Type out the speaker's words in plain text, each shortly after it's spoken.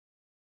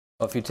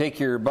Well, if you take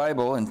your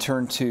Bible and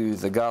turn to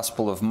the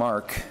Gospel of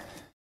Mark,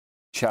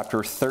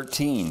 chapter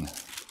 13.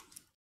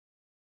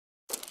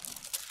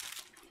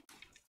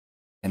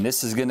 And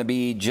this is going to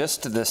be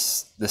just the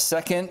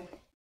second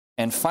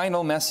and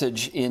final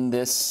message in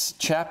this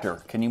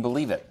chapter. Can you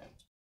believe it?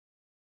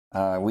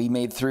 We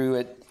made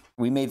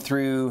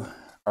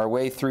our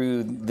way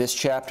through this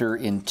chapter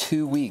in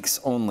 2 weeks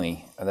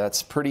only.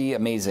 That's pretty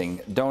amazing.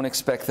 Don't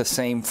expect the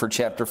same for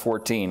chapter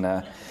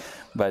 14.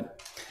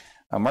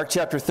 Mark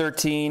chapter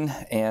 13,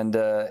 and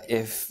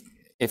if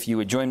you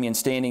would join me in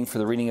standing for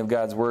the reading of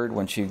God's Word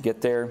once you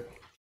get there.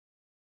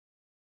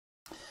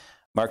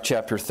 Mark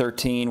chapter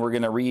 13, we're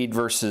going to read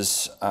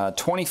verses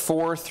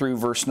 24 through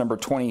verse number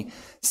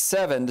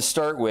 27 to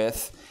start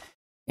with,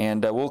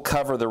 and we'll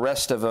cover the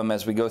rest of them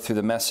as we go through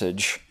the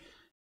message.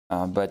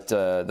 But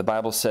the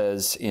Bible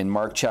says in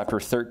Mark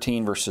chapter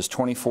 13, verses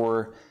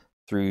 24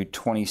 through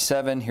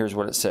 27, here's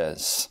what it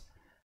says.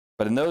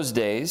 But in those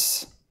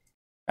days,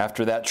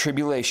 after that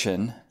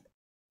tribulation,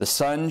 the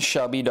sun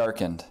shall be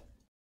darkened,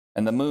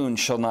 and the moon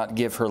shall not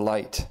give her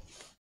light,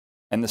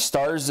 and the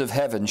stars of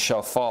heaven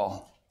shall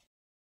fall,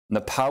 and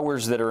the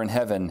powers that are in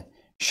heaven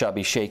shall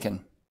be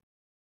shaken.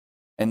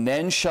 And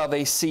then shall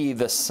they see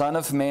the Son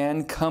of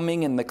Man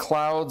coming in the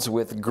clouds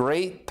with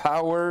great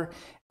power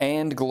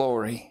and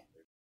glory.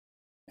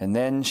 And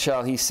then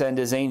shall he send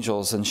his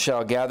angels, and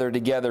shall gather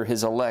together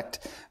his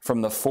elect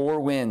from the four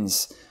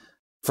winds,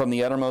 from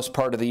the uttermost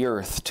part of the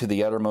earth to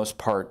the uttermost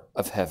part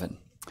of heaven.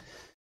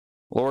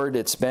 Lord,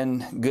 it's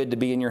been good to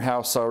be in your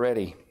house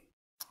already.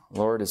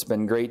 Lord, it's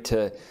been great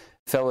to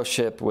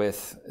fellowship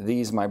with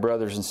these, my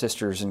brothers and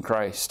sisters in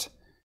Christ.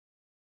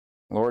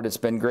 Lord, it's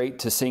been great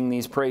to sing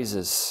these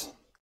praises.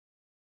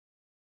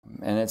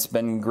 And it's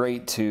been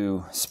great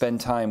to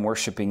spend time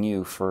worshiping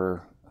you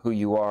for who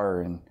you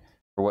are and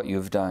for what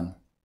you've done.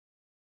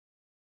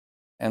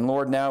 And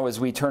Lord, now as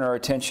we turn our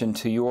attention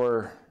to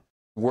your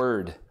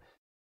word,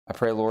 I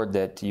pray, Lord,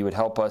 that you would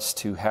help us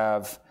to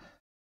have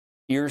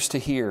ears to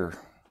hear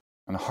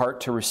and a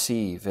heart to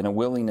receive and a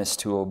willingness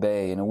to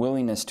obey and a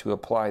willingness to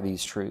apply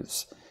these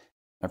truths.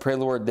 I pray,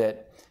 Lord,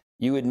 that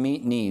you would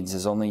meet needs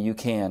as only you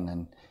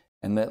can,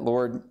 and that,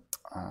 Lord,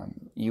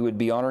 you would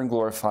be honored and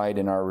glorified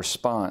in our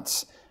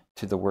response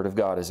to the Word of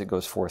God as it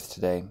goes forth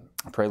today.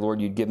 I pray,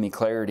 Lord, you'd give me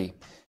clarity.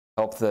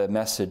 Help the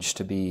message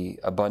to be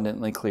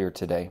abundantly clear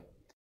today.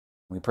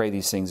 We pray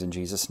these things in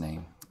Jesus'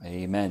 name.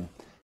 Amen.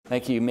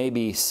 Thank you. You may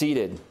be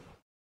seated.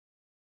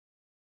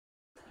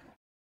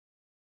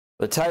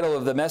 The title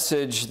of the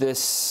message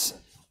this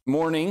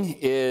morning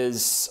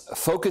is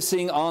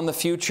Focusing on the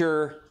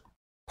Future,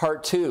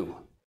 Part 2.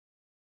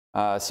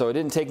 So it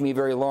didn't take me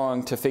very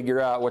long to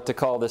figure out what to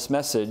call this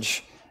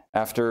message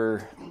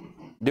after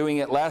doing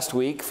it last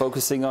week,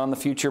 Focusing on the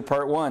Future,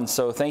 Part 1.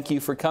 So thank you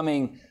for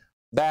coming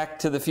back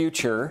to the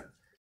future.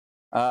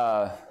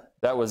 That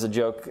was a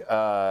joke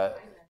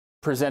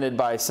presented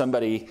by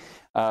somebody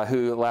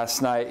who last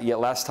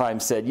time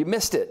said, you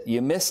missed it.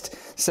 You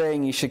missed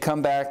saying you should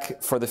come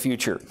back for the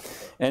future.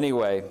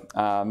 Anyway,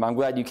 I'm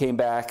glad you came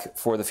back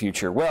for the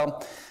future.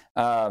 Well,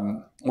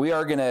 we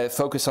are going to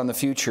focus on the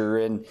future.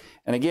 And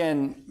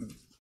again,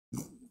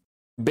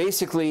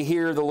 basically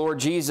here the Lord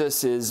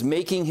Jesus is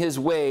making his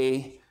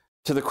way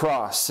to the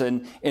cross.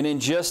 And in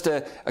just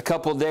a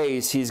couple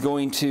days, he's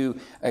going to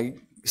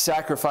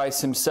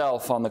sacrifice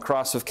himself on the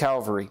cross of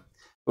Calvary.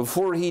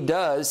 Before he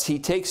does, he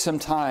takes some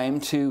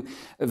time to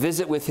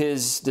visit with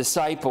his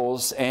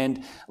disciples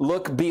and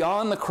look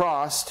beyond the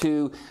cross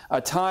to a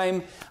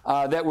time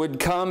that would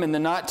come in the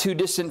not too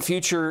distant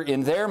future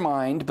in their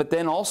mind, but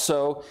then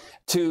also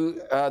to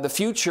the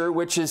future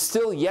which is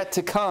still yet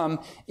to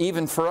come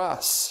even for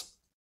us.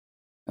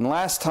 And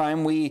last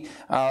time we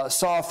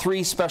saw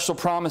three special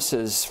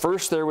promises.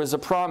 First, there was a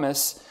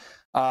promised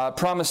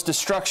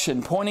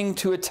destruction, pointing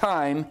to a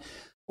time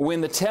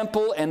when the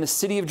temple and the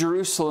city of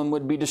Jerusalem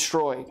would be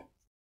destroyed.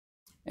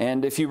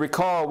 And if you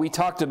recall, we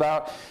talked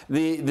about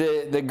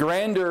the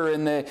grandeur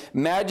and the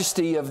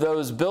majesty of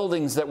those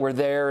buildings that were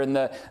there, and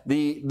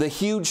the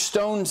huge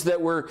stones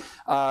that were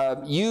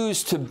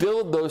used to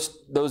build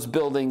those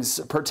buildings,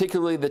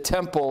 particularly the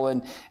temple,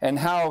 and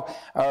how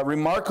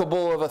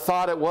remarkable of a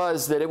thought it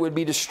was that it would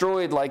be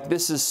destroyed. Like,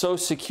 this is so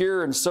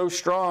secure and so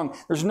strong,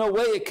 there's no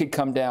way it could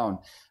come down.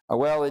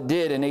 Well, it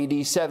did in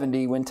AD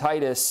 70 when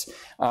Titus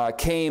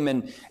came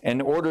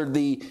and ordered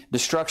the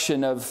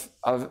destruction of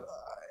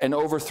an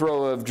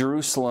overthrow of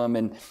Jerusalem,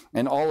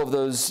 and all of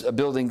those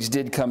buildings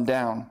did come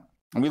down.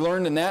 And we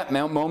learned in that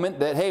moment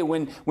that, hey,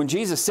 when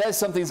Jesus says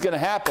something's going to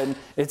happen,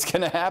 it's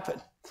going to happen.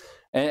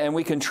 And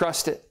we can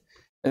trust it.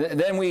 And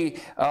then we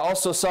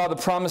also saw the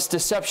promised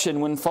deception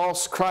when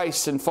false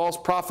Christs and false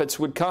prophets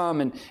would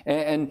come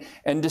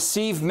and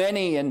deceive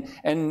many,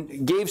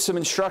 and gave some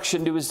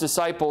instruction to his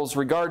disciples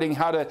regarding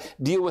how to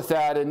deal with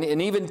that.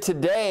 And even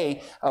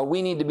today,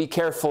 we need to be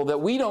careful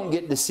that we don't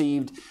get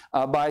deceived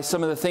by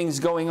some of the things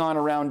going on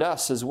around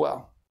us as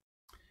well.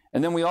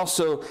 And then we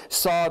also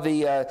saw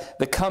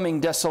the coming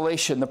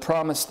desolation, the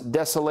promised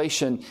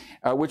desolation,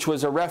 which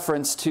was a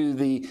reference to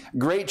the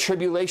great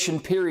tribulation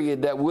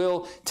period that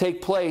will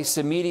take place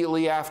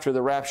immediately after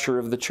the rapture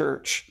of the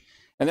church.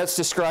 And that's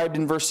described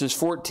in verses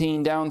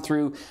 14 down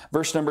through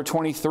verse number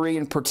 23,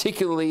 and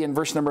particularly in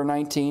verse number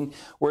 19,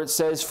 where it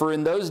says, "For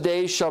in those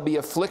days shall be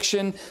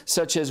affliction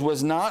such as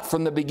was not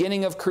from the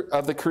beginning of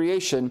the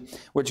creation,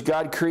 which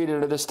God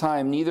created at this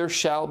time, neither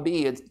shall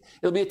be."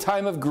 It'll be a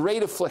time of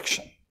great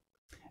affliction.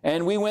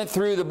 And we went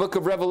through the book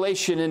of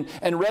Revelation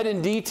and read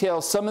in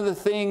detail some of the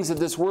things that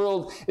this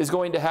world is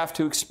going to have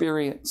to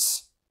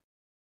experience.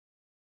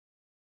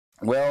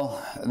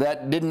 Well,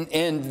 that didn't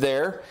end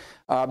there.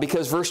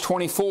 Because verse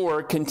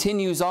 24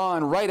 continues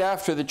on right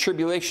after the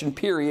tribulation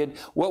period,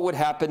 what would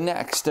happen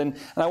next. And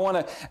I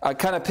want to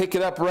kind of pick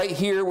it up right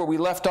here where we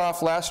left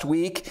off last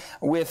week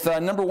with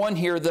number one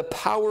here, the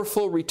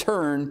powerful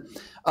return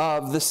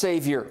of the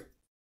Savior.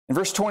 In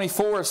verse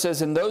 24 it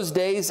says, "In those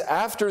days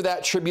after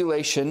that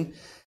tribulation,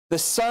 the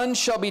sun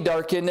shall be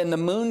darkened and the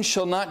moon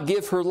shall not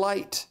give her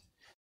light.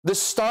 The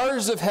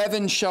stars of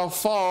heaven shall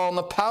fall, and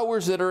the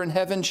powers that are in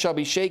heaven shall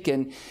be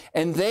shaken,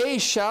 and they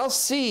shall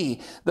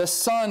see the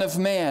Son of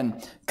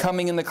Man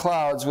coming in the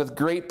clouds with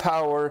great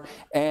power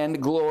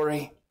and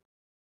glory."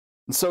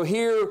 And so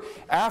here,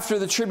 after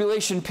the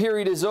tribulation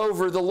period is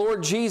over, the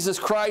Lord Jesus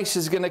Christ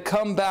is going to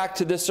come back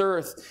to this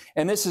earth,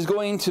 and this is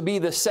going to be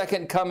the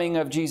second coming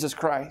of Jesus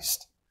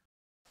Christ.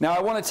 Now,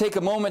 I want to take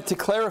a moment to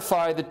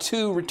clarify the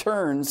two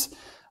returns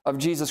of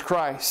Jesus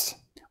Christ.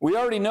 We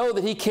already know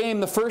that he came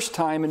the first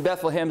time in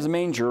Bethlehem's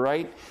manger,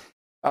 right?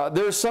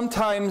 There's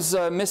sometimes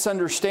a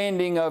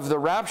misunderstanding of the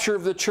rapture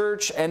of the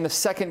church and the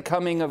second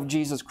coming of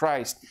Jesus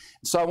Christ.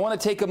 So I want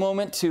to take a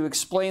moment to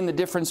explain the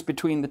difference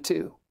between the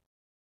two.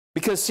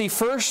 Because see,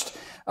 first,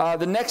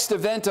 the next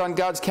event on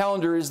God's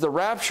calendar is the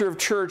rapture of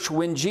church,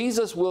 when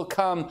Jesus will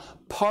come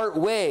part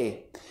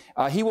way.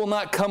 He will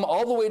not come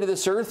all the way to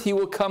this earth. He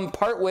will come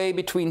part way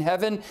between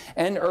heaven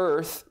and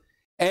earth,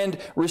 and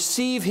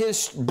receive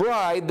his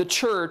bride, the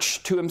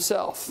church, to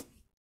himself.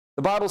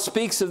 The Bible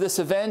speaks of this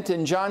event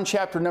in John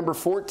chapter number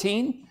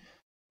 14,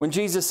 when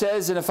Jesus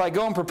says, "And if I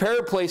go and prepare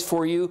a place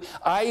for you,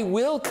 I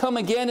will come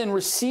again and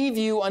receive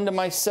you unto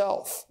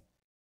myself."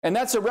 And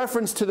that's a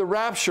reference to the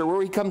rapture,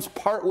 where he comes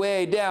part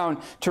way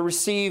down to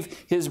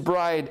receive his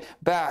bride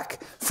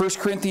back. 1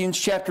 Corinthians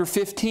chapter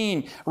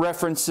 15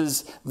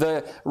 references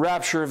the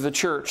rapture of the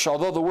church.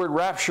 Although the word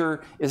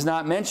rapture is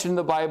not mentioned in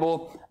the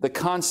Bible, the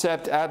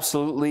concept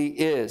absolutely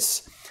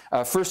is.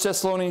 1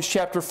 Thessalonians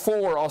chapter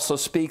 4 also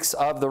speaks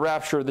of the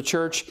rapture of the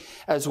church,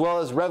 as well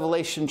as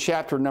Revelation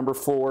chapter number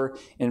 4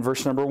 in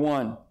verse number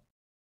 1.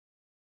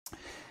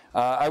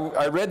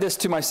 I read this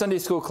to my Sunday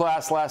school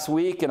class last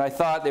week, and I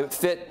thought it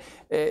fit.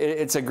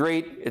 It's a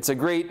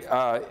great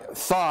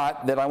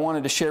thought that I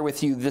wanted to share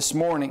with you this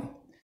morning.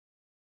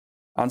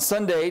 On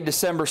Sunday,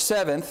 December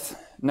 7th,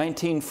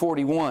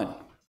 1941,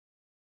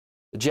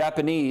 the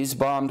Japanese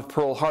bombed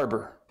Pearl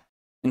Harbor,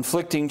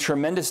 inflicting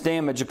tremendous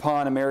damage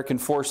upon American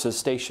forces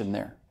stationed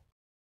there.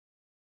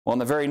 Well, on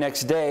the very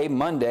next day,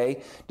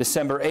 Monday,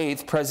 December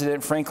 8th,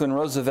 President Franklin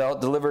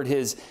Roosevelt delivered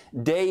his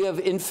Day of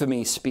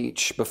Infamy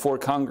speech before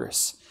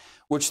Congress,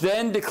 which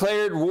then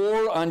declared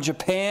war on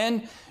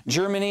Japan,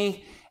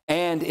 Germany,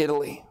 and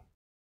Italy.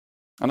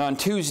 And on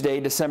Tuesday,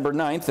 December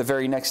 9th, the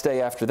very next day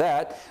after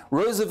that,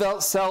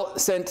 Roosevelt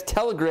sent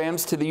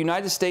telegrams to the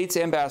United States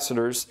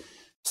ambassadors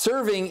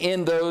serving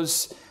in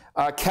those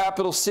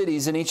capital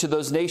cities in each of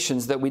those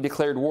nations that we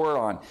declared war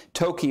on,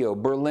 Tokyo,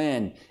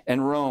 Berlin,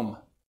 and Rome,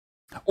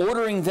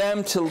 ordering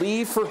them to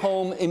leave for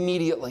home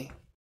immediately.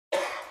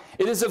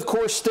 It is, of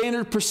course,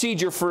 standard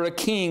procedure for a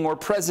king or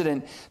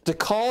president to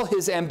call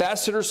his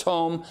ambassadors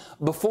home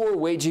before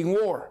waging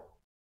war.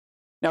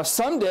 Now,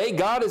 someday,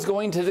 God is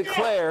going to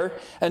declare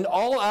an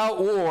all-out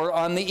war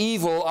on the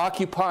evil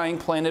occupying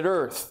planet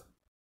Earth,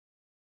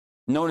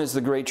 known as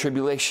the Great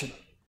Tribulation.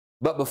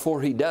 But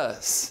before he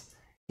does,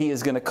 he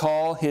is going to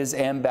call his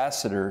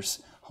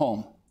ambassadors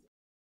home.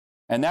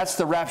 And that's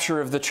the rapture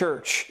of the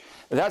church.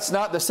 That's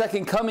not the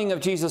second coming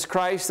of Jesus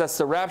Christ. That's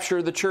the rapture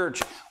of the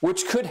church,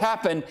 which could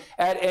happen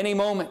at any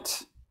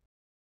moment.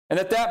 And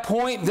at that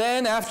point,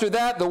 then, after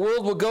that, the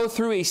world will go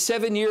through a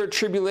 7-year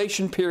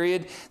tribulation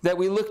period that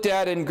we looked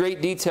at in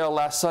great detail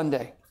last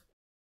Sunday.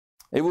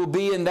 It will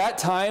be in that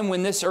time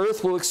when this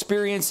earth will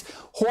experience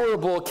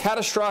horrible,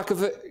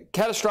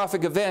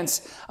 catastrophic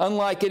events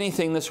unlike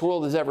anything this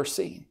world has ever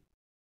seen.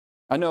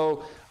 I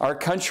know our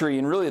country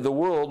and really the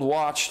world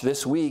watched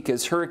this week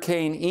as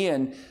Hurricane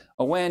Ian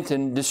went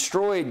and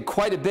destroyed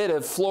quite a bit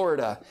of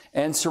Florida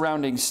and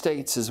surrounding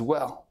states as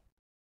well.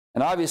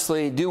 And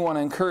obviously, I do want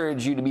to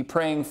encourage you to be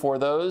praying for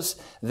those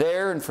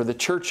there and for the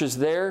churches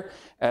there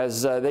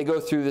as they go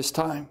through this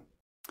time.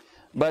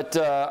 But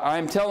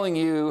I'm telling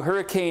you,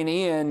 Hurricane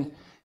Ian,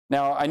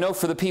 now I know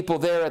for the people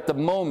there at the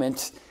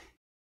moment,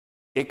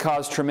 it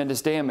caused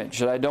tremendous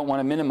damage, and I don't want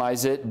to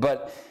minimize it,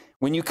 but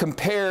when you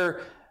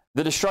compare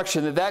the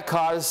destruction that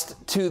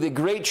caused to the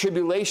Great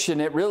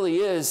Tribulation, it really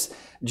is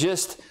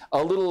just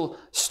a little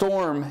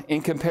storm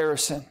in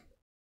comparison.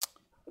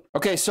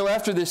 Okay, so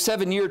after the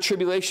 7-year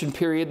tribulation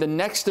period, the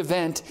next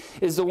event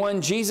is the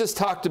one Jesus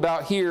talked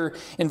about here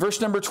in verse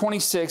number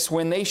 26,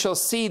 when they shall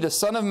see the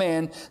Son of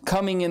Man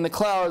coming in the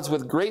clouds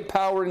with great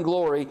power and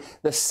glory,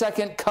 the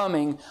second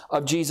coming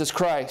of Jesus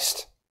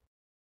Christ.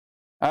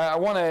 I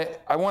want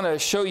to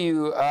show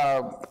you,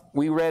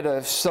 we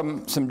read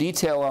some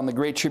detail on the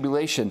Great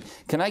Tribulation.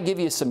 Can I give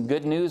you some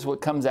good news, what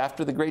comes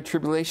after the Great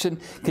Tribulation?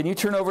 Can you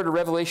turn over to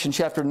Revelation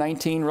chapter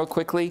 19 real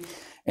quickly?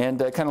 And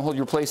kind of hold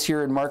your place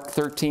here in Mark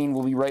 13.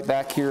 We'll be right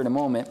back here in a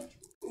moment.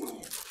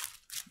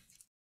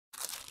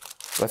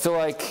 I feel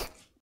like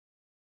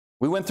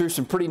we went through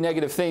some pretty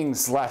negative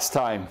things last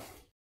time.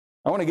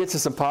 I want to get to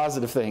some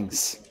positive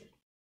things.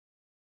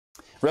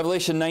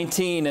 Revelation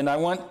 19, and I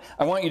want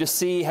you to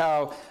see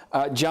how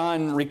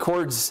John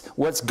records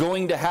what's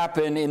going to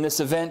happen in this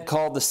event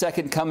called the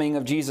second coming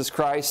of Jesus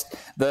Christ,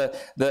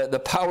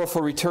 the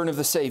powerful return of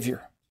the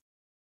Savior.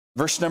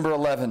 Verse number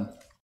 11.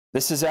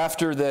 This is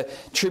after the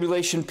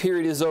tribulation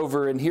period is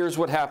over, and here's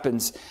what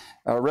happens.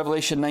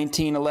 Revelation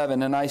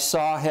 19:11, and I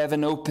saw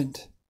heaven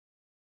opened,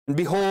 and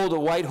behold, a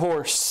white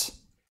horse.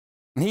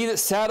 And he that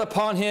sat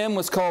upon him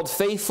was called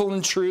Faithful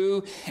and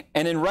True,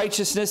 and in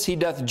righteousness he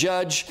doth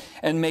judge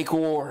and make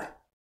war.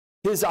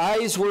 His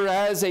eyes were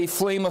as a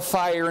flame of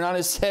fire, and on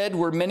his head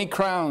were many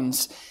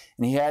crowns,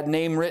 and he had a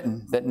name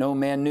written that no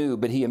man knew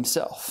but he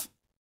himself.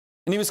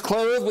 And he was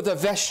clothed with a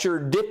vesture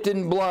dipped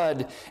in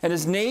blood, and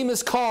his name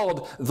is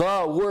called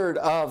the Word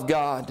of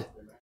God.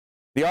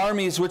 The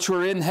armies which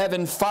were in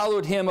heaven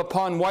followed him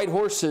upon white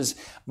horses.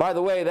 By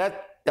the way,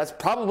 that's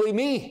probably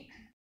me.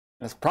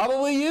 That's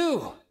probably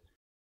you.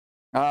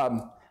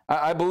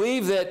 I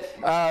believe that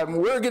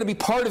we're going to be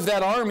part of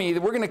that army,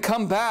 that we're going to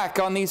come back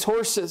on these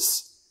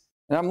horses.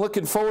 And I'm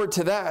looking forward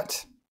to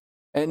that.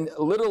 And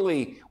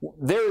literally,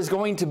 there is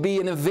going to be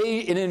an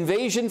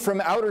invasion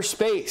from outer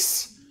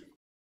space.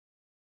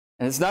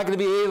 And it's not going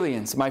to be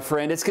aliens, my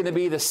friend. It's going to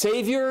be the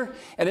Savior,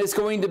 and it's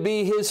going to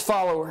be his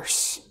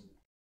followers.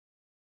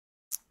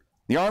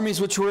 The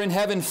armies which were in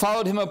heaven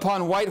followed him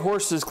upon white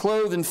horses,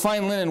 clothed in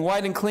fine linen,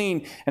 white and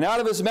clean. And out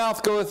of his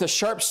mouth goeth a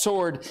sharp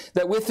sword,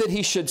 that with it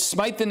he should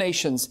smite the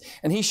nations.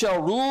 And he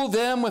shall rule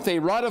them with a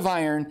rod of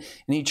iron.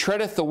 And he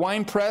treadeth the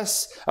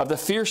winepress of the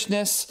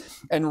fierceness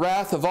and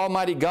wrath of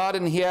Almighty God.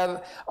 And he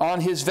hath on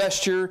his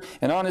vesture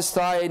and on his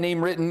thigh a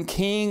name written,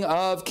 King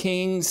of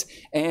Kings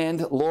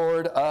and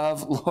Lord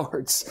of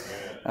Lords.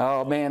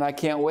 Oh man, I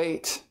can't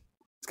wait.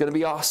 It's going to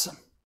be awesome.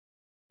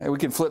 And we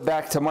can flip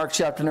back to Mark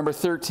chapter number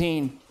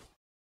 13.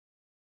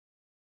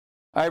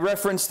 I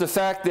referenced the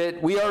fact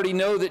that we already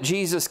know that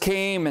Jesus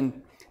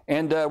came,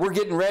 and we're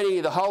getting ready.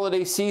 The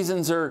holiday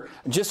seasons are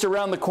just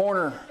around the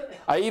corner.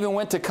 I even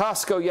went to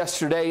Costco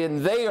yesterday,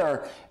 and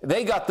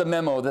they got the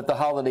memo that the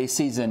holiday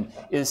season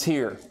is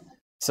here.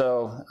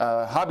 So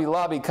Hobby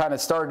Lobby kind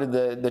of started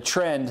the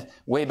trend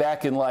way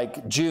back in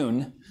like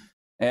June.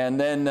 And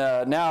then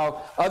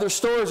now other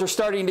stores are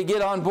starting to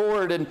get on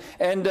board,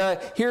 and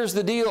here's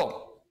the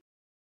deal.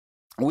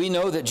 We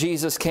know that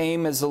Jesus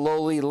came as the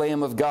lowly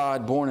Lamb of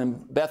God, born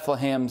in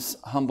Bethlehem's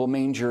humble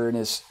manger in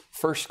his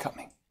first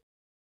coming.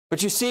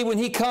 But you see, when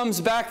he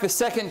comes back the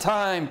second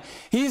time,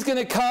 he's going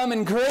to come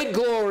in great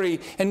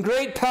glory and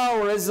great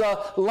power as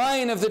the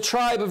Lion of the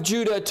tribe of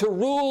Judah to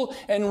rule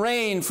and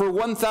reign for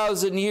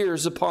 1,000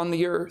 years upon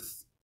the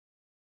earth.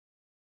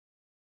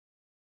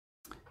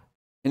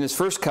 In his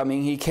first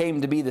coming, he came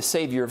to be the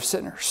Savior of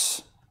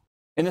sinners.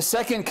 In the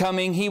second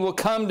coming, he will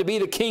come to be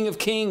the King of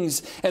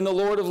Kings and the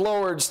Lord of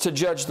Lords to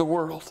judge the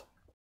world.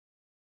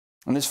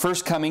 In his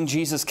first coming,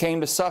 Jesus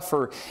came to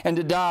suffer and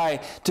to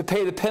die to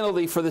pay the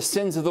penalty for the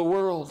sins of the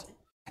world.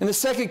 In the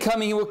second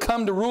coming, he will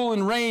come to rule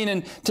and reign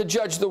and to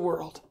judge the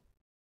world.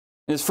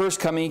 In his first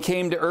coming, he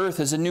came to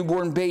earth as a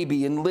newborn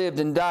baby and lived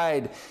and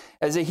died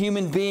as a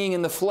human being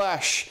in the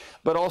flesh,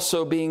 but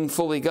also being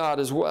fully God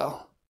as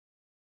well.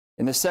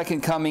 In the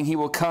second coming, he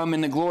will come in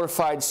the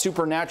glorified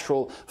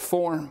supernatural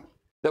form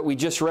that we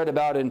just read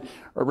about in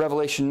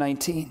Revelation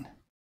 19.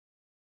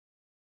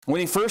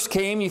 When he first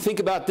came, you think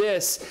about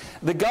this,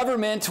 the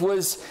government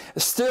was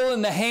still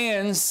in the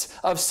hands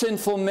of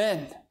sinful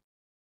men.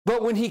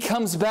 But when he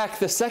comes back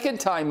the second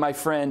time, my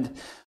friend,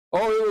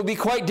 it will be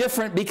quite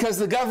different, because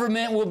the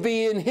government will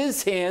be in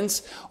his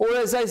hands, or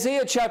as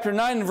Isaiah chapter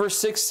 9 and verse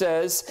 6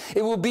 says,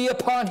 it will be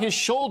upon his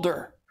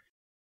shoulder.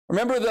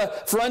 Remember,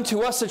 for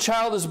unto us a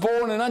child is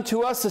born, and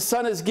unto us a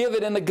son is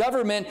given, and the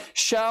government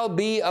shall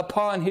be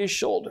upon his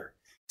shoulder.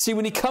 See,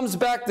 when he comes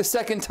back the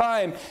second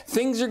time,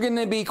 things are going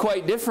to be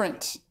quite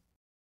different.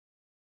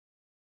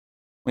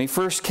 When he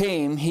first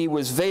came, he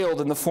was veiled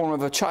in the form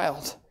of a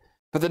child.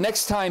 But the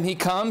next time he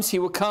comes, he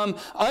will come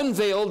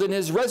unveiled in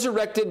his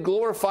resurrected,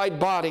 glorified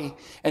body,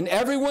 and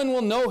everyone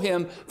will know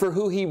him for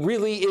who he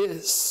really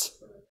is.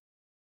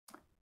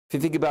 If you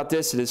think about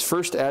this, at his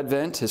first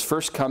advent, his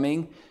first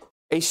coming,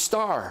 a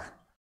star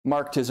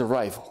marked his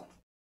arrival.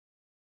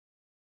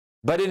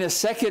 But in his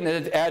second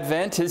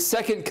advent, his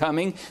second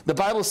coming, the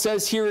Bible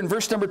says here in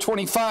verse number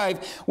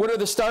 25, what are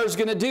the stars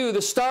going to do?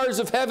 The stars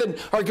of heaven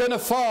are going to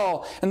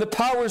fall, and the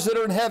powers that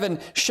are in heaven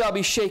shall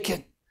be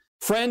shaken.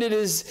 Friend, it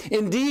is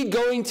indeed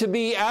going to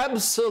be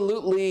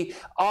absolutely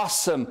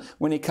awesome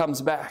when he comes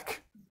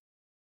back.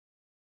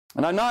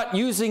 And I'm not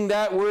using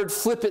that word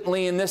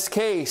flippantly in this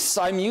case.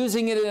 I'm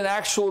using it in an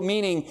actual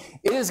meaning.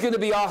 It is going to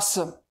be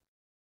awesome.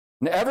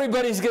 And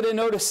everybody's going to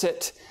notice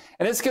it.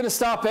 And it's going to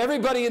stop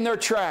everybody in their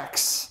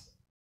tracks.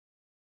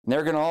 And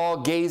they're going to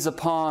all gaze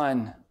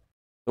upon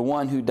the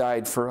one who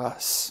died for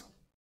us.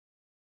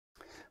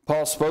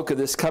 Paul spoke of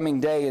this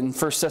coming day in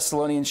 1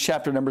 Thessalonians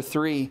chapter number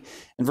 3.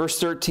 In verse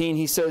 13,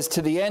 he says,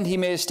 "To the end he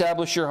may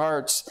establish your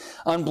hearts,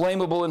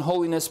 unblameable in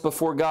holiness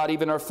before God,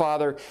 even our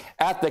Father,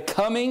 at the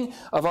coming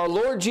of our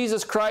Lord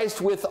Jesus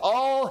Christ with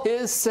all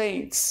his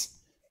saints."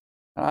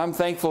 I'm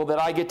thankful that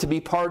I get to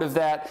be part of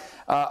that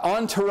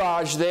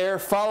entourage there,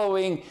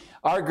 following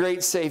our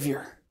great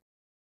Savior.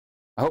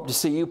 I hope to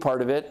see you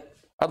part of it.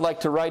 I'd like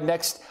to ride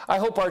next. I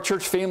hope our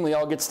church family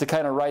all gets to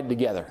kind of ride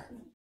together.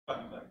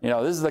 You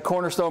know, this is the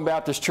Cornerstone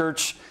Baptist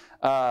Church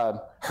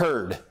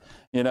herd,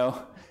 you know.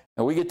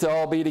 And we get to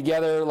all be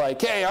together like,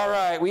 hey, all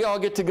right, we all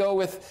get to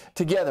go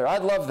together.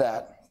 I'd love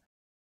that.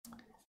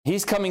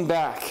 He's coming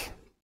back,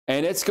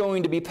 and it's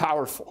going to be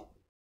powerful.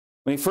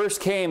 When he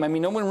first came, I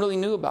mean, no one really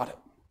knew about it.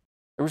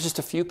 There was just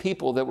a few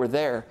people that were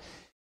there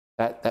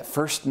that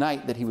first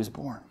night that he was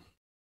born.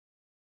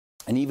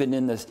 And even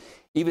in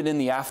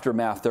the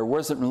aftermath, there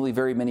wasn't really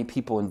very many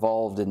people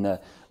involved in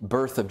the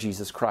birth of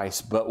Jesus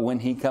Christ. But when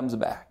he comes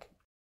back,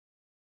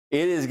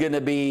 it is going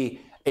to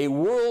be a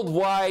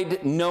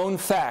worldwide known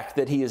fact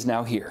that he is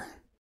now here.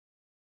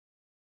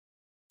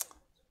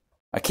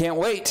 I can't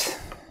wait.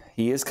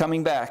 He is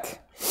coming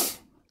back.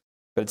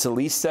 But it's at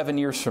least 7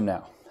 years from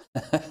now.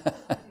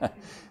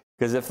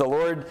 Because if the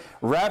Lord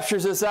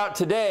raptures us out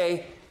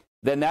today,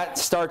 then that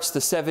starts the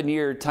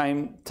 7-year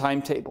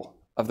timetable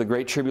of the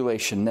Great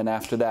Tribulation. Then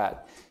after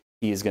that,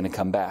 he is going to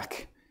come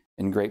back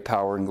in great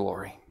power and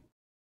glory.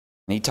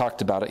 And he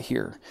talked about it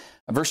here.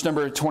 Verse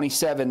number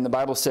 27, the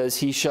Bible says,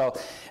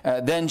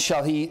 then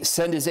shall he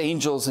send his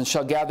angels and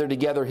shall gather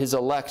together his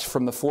elect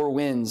from the four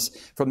winds,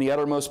 from the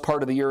uttermost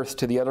part of the earth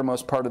to the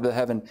uttermost part of the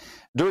heaven.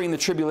 During the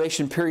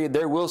tribulation period,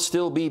 there will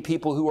still be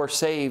people who are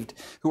saved,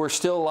 who are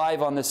still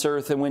alive on this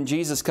earth. And when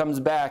Jesus comes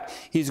back,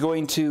 he's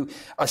going to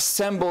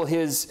assemble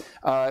his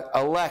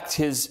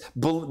elect,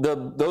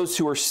 those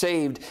who are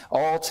saved,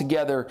 all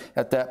together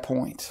at that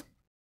point.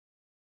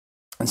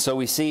 And so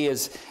we see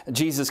as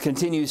Jesus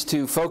continues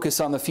to focus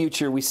on the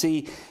future, we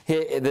see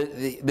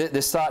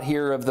this thought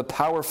here of the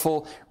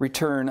powerful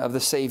return of the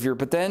Savior.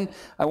 But then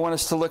I want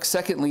us to look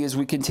secondly, as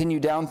we continue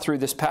down through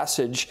this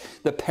passage,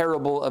 the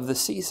parable of the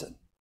season.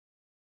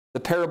 The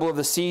parable of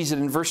the season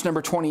in verse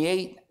number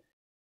 28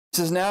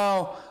 says,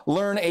 "Now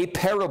learn a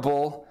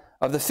parable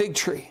of the fig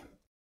tree.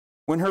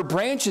 When her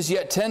branch is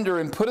yet tender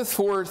and putteth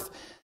forth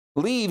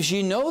leaves,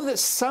 ye know that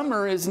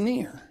summer is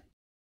near.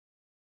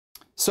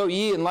 So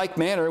ye in like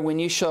manner, when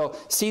ye shall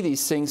see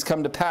these things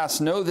come to pass,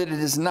 know that it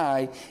is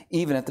nigh,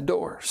 even at the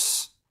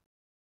doors."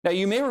 Now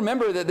you may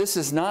remember that this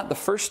is not the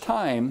first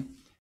time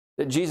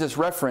that Jesus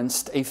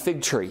referenced a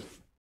fig tree. If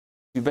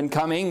you've been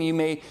coming, you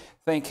may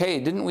think,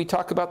 hey, didn't we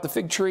talk about the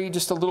fig tree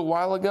just a little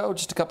while ago,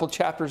 just a couple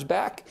chapters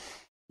back?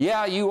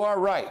 Yeah, you are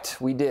right,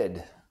 we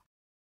did.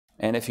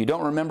 And if you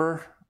don't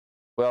remember,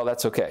 well,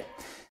 that's okay.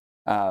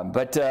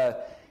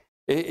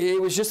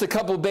 It was just a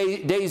couple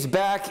days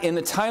back in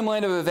the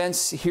timeline of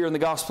events here in the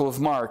Gospel of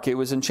Mark. It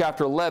was in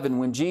chapter 11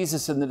 when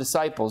Jesus and the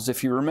disciples,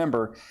 if you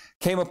remember,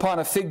 came upon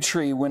a fig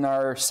tree when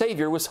our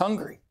Savior was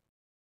hungry,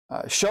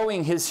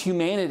 showing his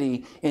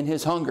humanity in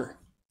his hunger.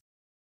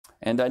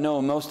 And I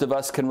know most of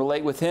us can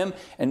relate with him,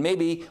 and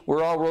maybe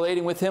we're all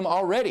relating with him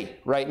already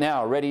right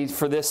now, ready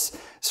for this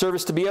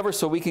service to be over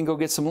so we can go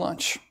get some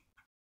lunch.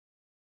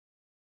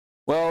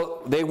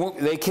 Well,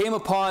 they came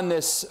upon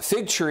this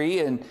fig tree,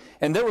 and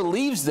there were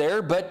leaves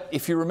there, but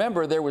if you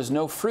remember, there was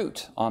no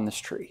fruit on this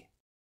tree.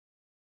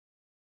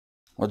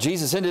 Well,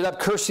 Jesus ended up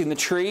cursing the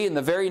tree, and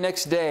the very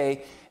next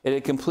day, it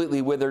had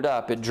completely withered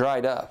up. It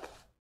dried up.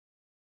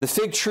 The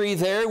fig tree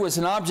there was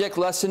an object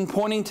lesson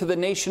pointing to the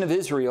nation of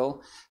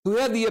Israel, who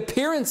had the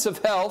appearance of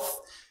health,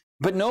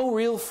 but no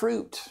real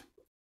fruit.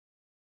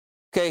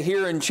 Okay,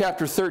 here in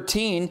chapter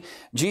 13,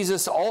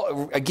 Jesus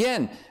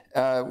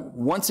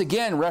once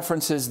again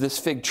references this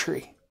fig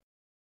tree.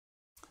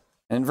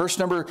 And in verse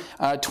number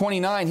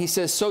 29, he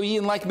says, "So ye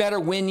in like manner,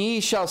 when ye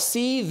shall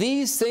see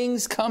these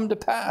things come to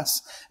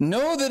pass,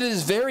 know that it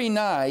is very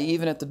nigh,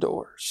 even at the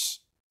doors."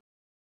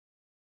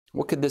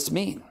 What could this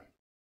mean?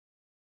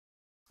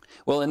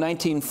 Well, in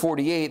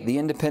 1948, the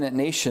independent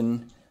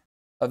nation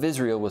of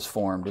Israel was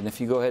formed. And if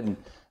you go ahead and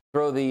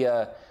throw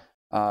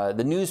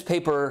the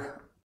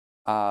newspaper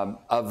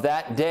of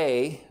that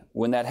day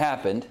when that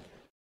happened,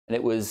 and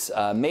it was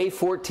May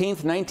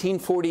 14th,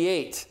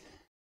 1948,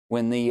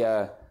 when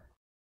the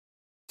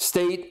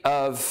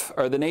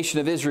the nation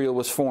of Israel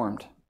was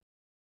formed.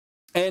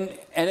 And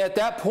at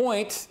that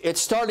point,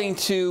 it's starting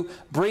to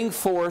bring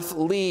forth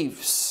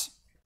leaves.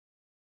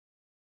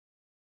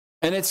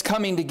 And it's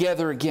coming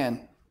together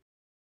again.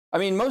 I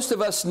mean, most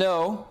of us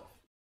know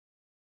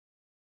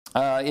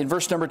In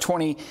verse number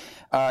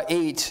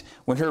 28,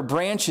 when her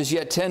branch is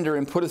yet tender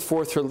and putteth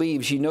forth her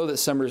leaves, ye know that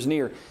summer is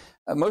near.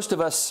 Most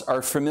of us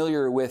are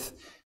familiar with,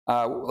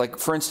 like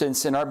for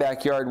instance, in our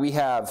backyard, we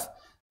have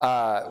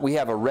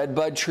a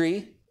redbud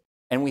tree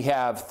and we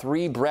have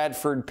 3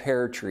 Bradford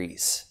pear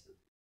trees.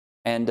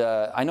 And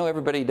I know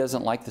everybody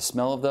doesn't like the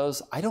smell of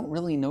those. I don't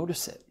really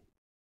notice it.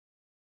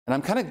 And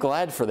I'm kind of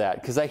glad for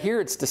that because I hear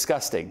it's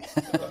disgusting.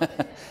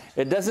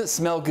 It doesn't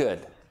smell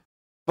good.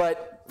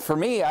 But for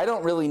me, I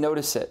don't really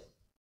notice it.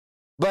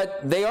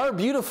 But they are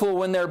beautiful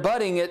when they're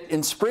budding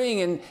in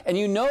spring. And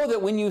you know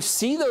that when you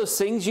see those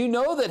things, you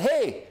know that,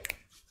 hey,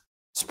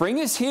 spring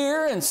is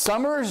here and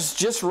summer's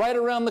just right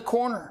around the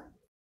corner.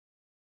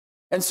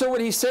 And so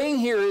what he's saying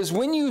here is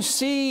when you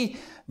see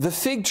the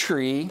fig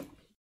tree,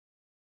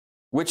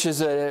 which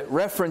is a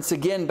reference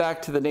again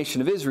back to the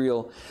nation of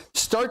Israel,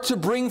 start to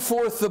bring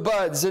forth the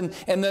buds and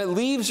the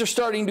leaves are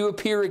starting to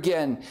appear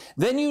again,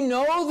 then you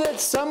know that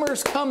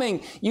summer's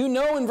coming. You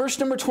know in verse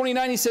number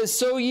 29, he says,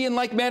 so ye in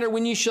like manner,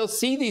 when ye shall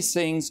see these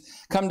things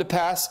come to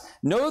pass,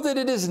 know that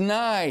it is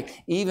nigh,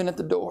 even at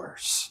the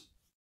doors.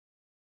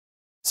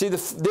 See,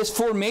 this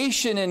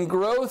formation and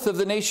growth of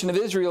the nation of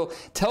Israel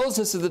tells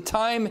us that the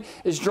time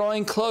is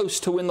drawing close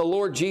to when the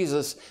Lord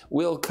Jesus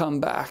will come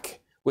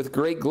back with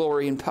great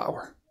glory and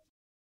power.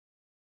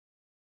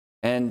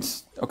 And,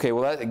 okay,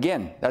 well,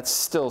 that's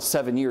still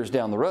 7 years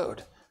down the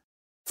road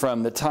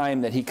from the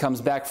time that he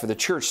comes back for the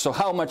church. So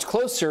how much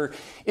closer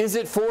is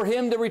it for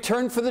him to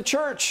return for the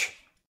church?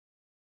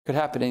 Could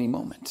happen any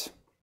moment.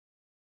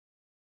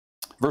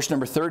 Verse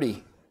number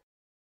 30.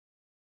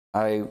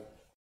 I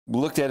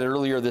looked at it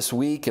earlier this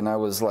week and I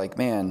was like,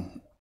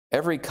 man,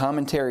 every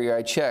commentary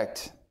I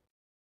checked,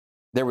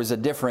 there was a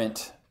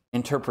different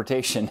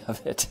interpretation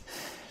of it.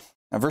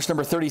 Now, verse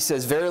number 30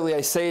 says, verily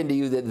I say unto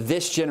you that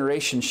this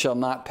generation shall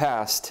not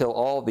pass till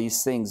all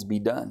these things be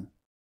done.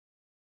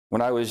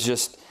 When I was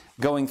just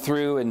going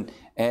through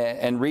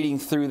and reading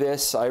through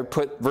this, I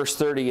put verse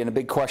 30 in a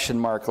big question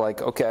mark,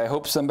 like, okay, I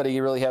hope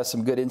somebody really has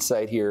some good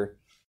insight here.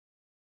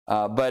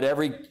 But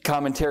every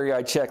commentary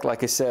I checked,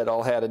 like I said,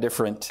 all had a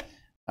different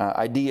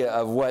idea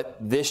of what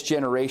this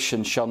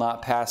generation shall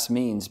not pass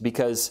means,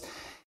 because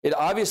it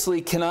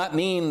obviously cannot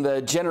mean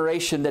the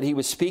generation that he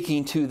was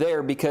speaking to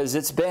there, because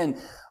it's been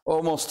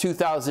almost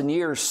 2,000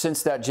 years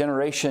since that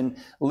generation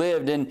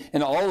lived,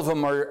 and all of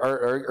them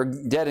are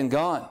dead and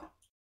gone.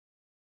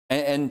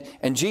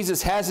 And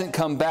Jesus hasn't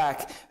come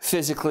back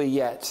physically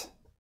yet.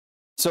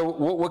 So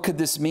what could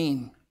this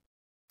mean?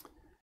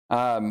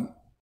 Now,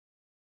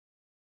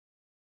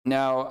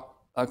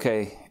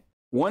 okay,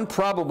 one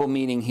probable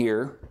meaning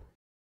here,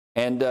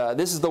 and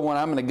this is the one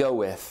I'm going to go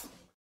with.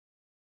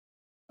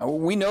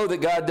 We know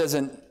that God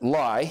doesn't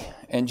lie,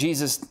 and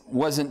Jesus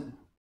wasn't.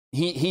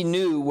 He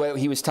knew what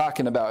he was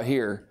talking about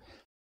here.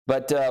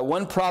 But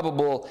one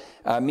probable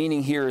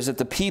meaning here is that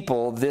the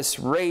people, this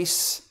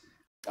race,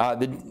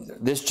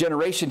 this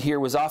generation here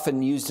was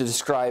often used to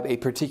describe a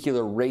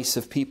particular race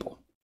of people.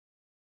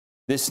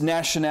 This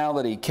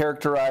nationality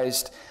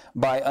characterized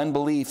by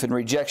unbelief and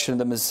rejection of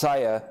the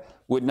Messiah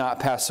would not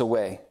pass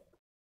away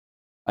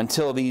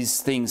until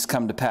these things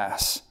come to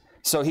pass.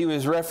 So he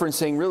was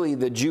referencing really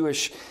the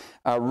Jewish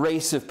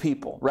race of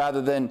people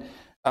rather than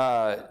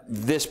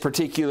this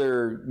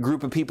particular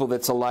group of people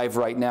that's alive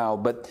right now,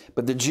 but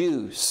the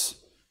Jews.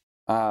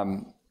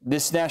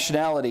 This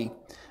nationality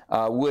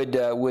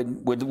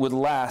would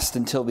last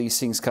until these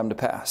things come to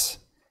pass.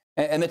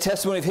 And the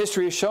testimony of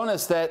history has shown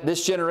us that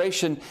this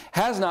generation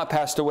has not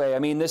passed away. I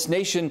mean, this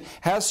nation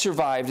has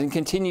survived and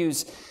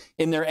continues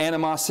in their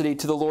animosity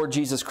to the Lord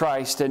Jesus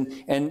Christ,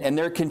 and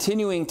they're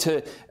continuing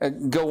to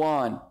go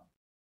on.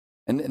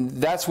 And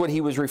that's what he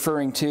was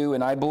referring to,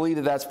 and I believe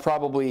that that's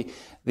probably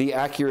the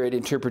accurate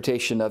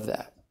interpretation of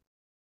that.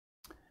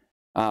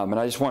 And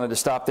I just wanted to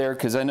stop there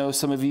because I know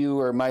some of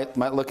you might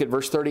look at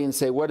verse 30 and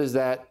say, what does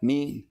that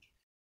mean?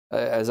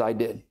 As I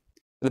did.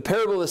 The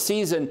parable of the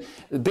season,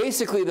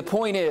 basically the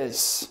point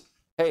is,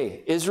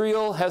 hey,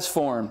 Israel has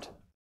formed.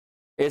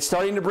 It's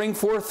starting to bring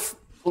forth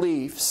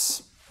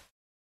leaves.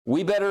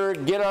 We better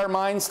get our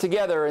minds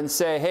together and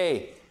say,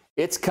 hey,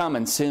 it's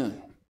coming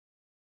soon.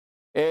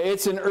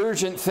 It's an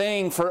urgent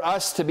thing for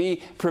us to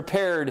be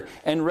prepared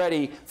and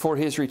ready for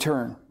his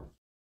return.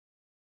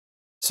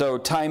 So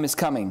time is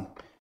coming.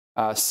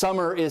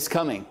 Summer is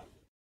coming.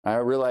 I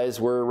realize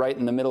we're right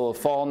in the middle of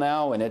fall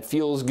now, and it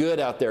feels good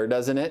out there,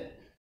 doesn't it?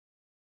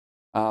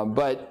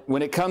 But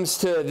when it comes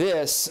to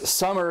this,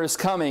 summer is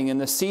coming, and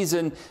the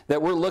season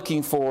that we're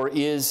looking for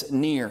is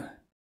near.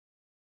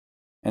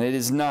 And it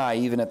is nigh,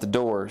 even at the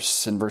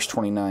doors, in verse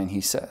 29,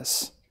 he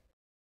says.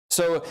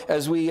 So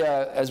as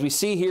we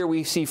see here,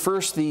 we see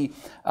first the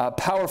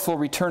powerful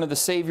return of the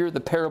Savior, the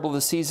parable of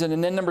the season,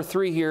 and then number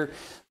 3 here,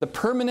 the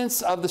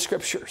permanence of the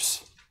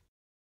Scriptures.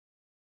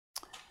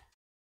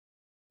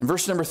 In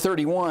verse number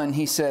 31,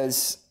 he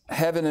says,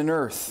 heaven and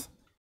earth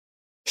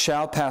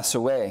shall pass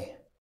away,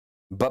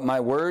 but my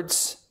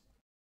words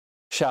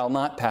shall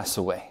not pass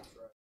away.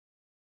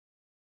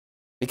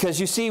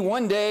 Because you see,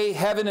 one day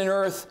heaven and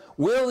earth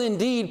will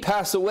indeed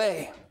pass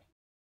away.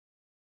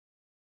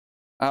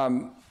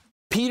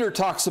 Peter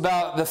talks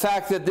about the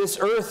fact that this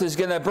earth is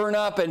going to burn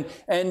up and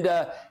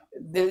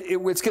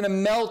it's going to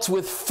melt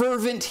with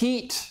fervent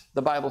heat,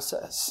 the Bible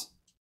says.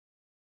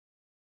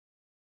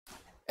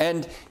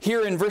 And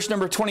here in verse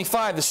number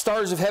 25, the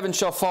stars of heaven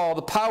shall fall,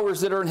 the powers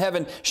that are in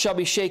heaven shall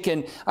be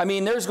shaken. I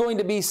mean, there's going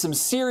to be some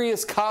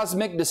serious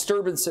cosmic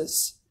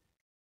disturbances.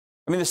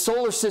 I mean, the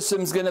solar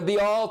system is going to be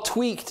all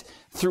tweaked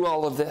through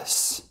all of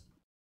this.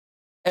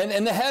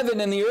 And the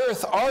heaven and the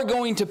earth are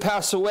going to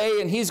pass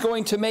away, and he's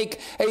going to make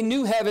a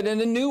new heaven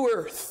and a new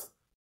earth.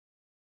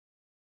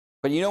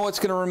 But you know what's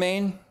going to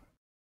remain?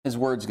 His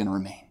word's going to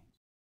remain.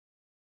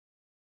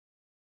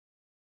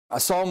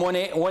 Psalm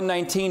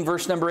 119,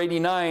 verse number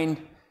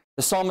 89,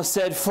 the psalmist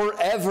said,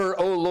 "Forever,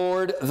 O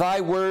Lord,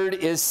 thy word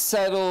is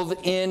settled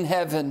in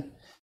heaven."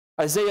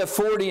 Isaiah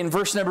 40 and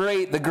verse number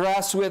 8, "The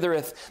grass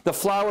withereth, the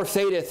flower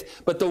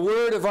fadeth, but the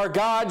word of our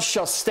God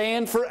shall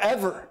stand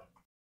forever."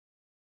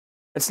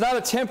 It's not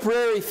a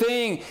temporary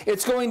thing.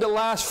 It's going to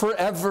last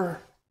forever.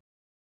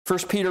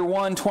 1 Peter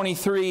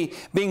 1:23,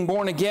 "Being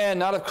born again,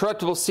 not of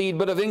corruptible seed,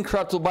 but of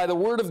incorruptible, by the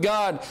word of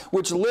God,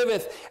 which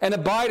liveth and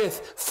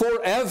abideth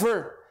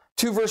forever."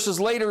 2 verses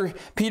later,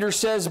 Peter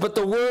says, "But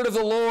the word of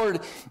the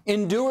Lord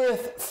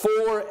endureth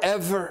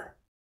forever."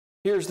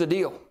 Here's the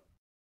deal.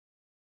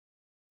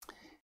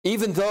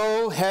 Even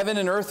though heaven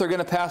and earth are going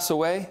to pass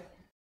away,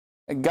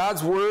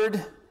 God's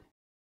word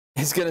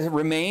is going to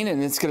remain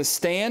and it's going to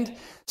stand.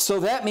 So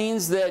that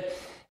means that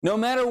no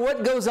matter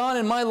what goes on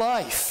in my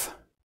life,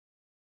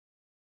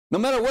 no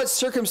matter what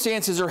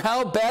circumstances or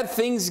how bad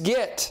things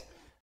get,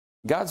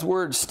 God's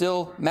word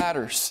still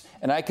matters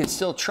and I can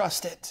still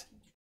trust it.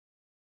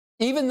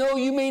 Even though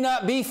you may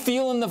not be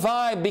feeling the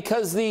vibe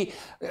because the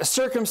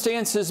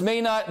circumstances may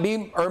not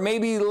be, or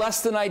maybe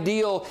less than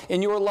ideal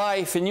in your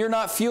life, and you're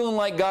not feeling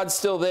like God's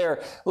still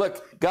there.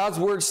 Look, God's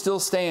word still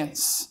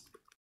stands.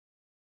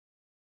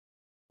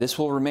 This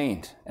will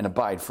remain and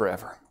abide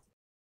forever.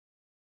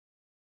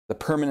 The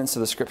permanence of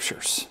the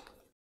scriptures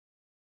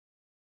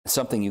is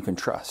something you can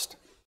trust.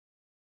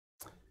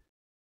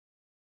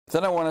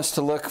 Then I want us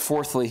to look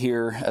fourthly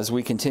here as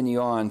we continue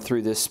on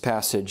through this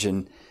passage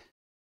and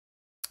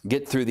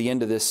get through the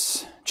end of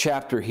this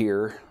chapter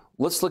here.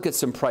 Let's look at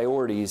some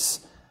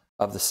priorities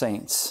of the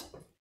saints.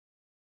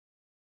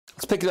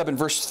 Let's pick it up in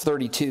verse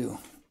 32.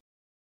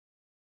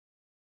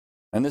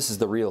 And this is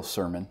the real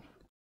sermon.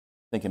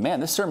 Thinking, man,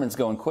 this sermon's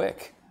going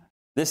quick.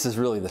 This is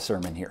really the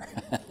sermon here.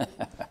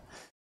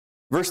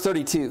 Verse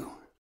 32.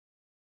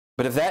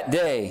 "But of that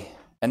day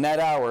and that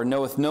hour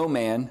knoweth no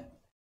man,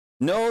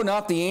 no,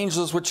 not the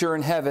angels which are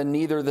in heaven,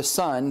 neither the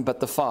Son, but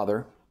the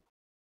Father.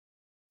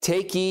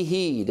 Take ye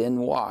heed and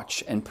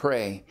watch and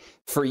pray,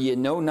 for ye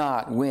know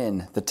not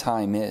when the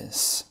time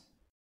is.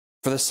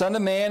 For the Son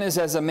of Man is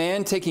as a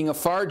man taking a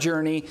far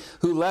journey,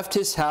 who left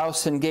his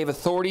house and gave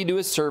authority to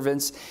his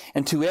servants,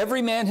 and to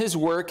every man his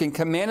work, and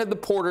commanded the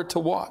porter to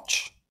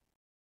watch.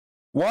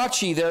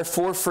 Watch ye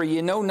therefore, for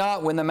ye know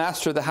not when the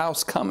master of the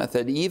house cometh,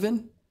 at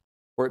even,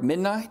 or at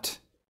midnight,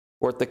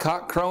 or at the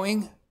cock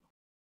crowing,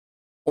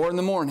 or in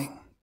the morning,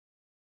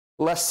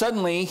 lest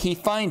suddenly he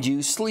find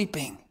you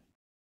sleeping.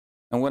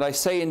 And what I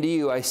say unto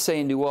you, I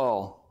say unto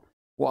all,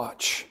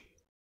 watch."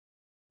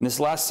 In this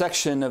last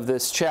section of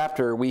this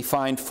chapter, we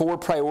find 4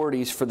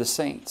 priorities for the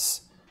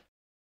saints.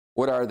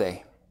 What are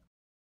they?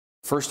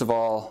 First of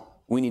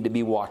all, we need to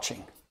be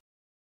watching.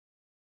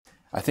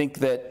 I think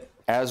that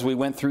as we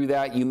went through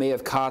that, you may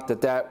have caught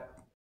that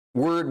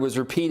word was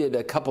repeated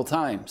a couple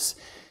times.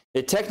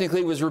 It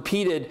technically was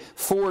repeated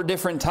 4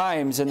 different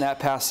times in that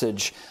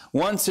passage.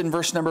 Once in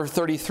verse number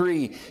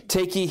 33,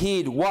 "Take ye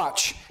heed,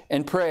 watch,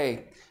 and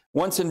pray."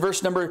 Once in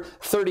verse number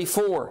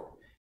 34,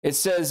 it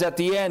says at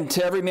the end,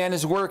 "To every man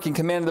his work, and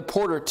commanded the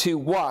porter to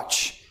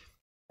watch."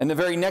 And the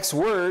very next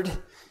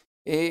word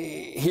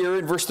here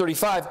in verse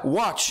 35,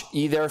 "Watch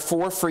ye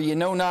therefore, for ye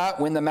know not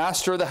when the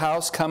master of the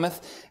house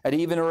cometh, at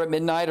even or at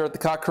midnight, or at the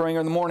cock crowing or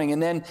in the morning."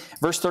 And then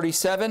verse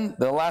 37,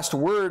 the last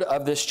word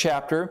of this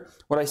chapter,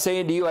 "What I say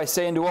unto you, I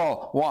say unto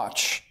all,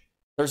 watch."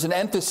 There's an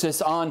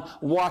emphasis on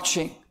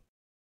watching.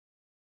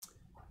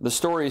 The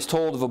story is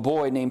told of a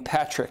boy named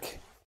Patrick,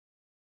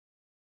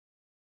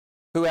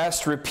 who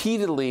asked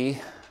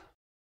repeatedly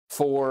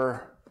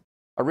for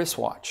a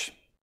wristwatch.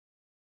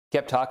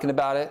 Kept talking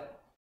about it,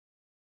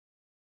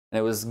 and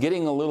it was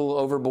getting a little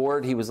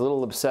overboard. He was a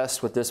little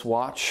obsessed with this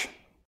watch.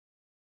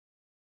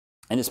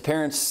 And his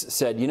parents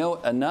said, "You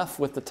know, enough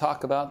with the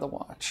talk about the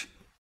watch.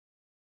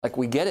 Like,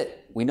 we get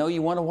it. We know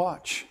you want to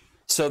watch."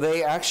 So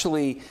they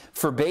actually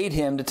forbade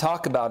him to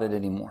talk about it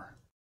anymore.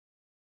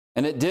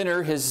 And at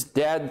dinner, his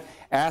dad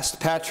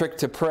asked Patrick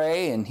to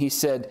pray, and he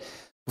said,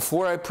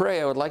 "Before I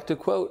pray, I would like to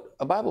quote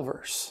a Bible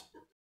verse."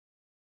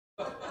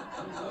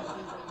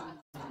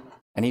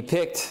 And he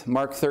picked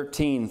Mark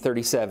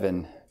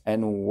 13:37.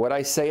 "And what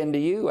I say unto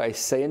you, I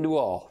say unto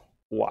all,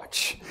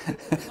 watch."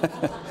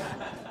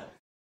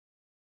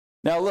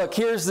 Now look,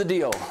 here's the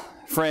deal,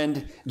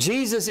 friend.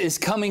 Jesus is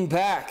coming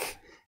back,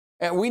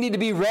 and we need to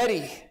be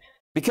ready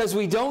because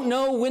we don't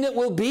know when it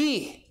will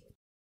be.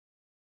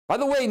 By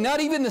the way, not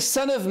even the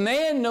Son of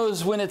Man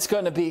knows when it's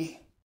going to be.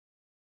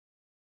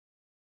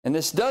 And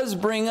this does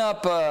bring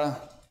up a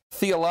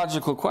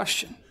theological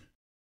question.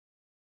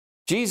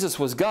 Jesus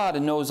was God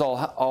and knows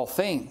all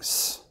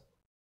things.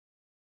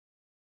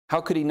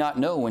 How could he not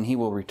know when he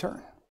will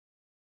return?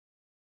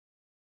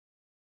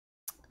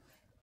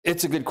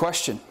 It's a good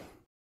question.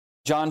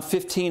 John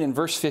 15 and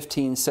verse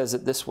 15 says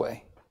it this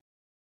way.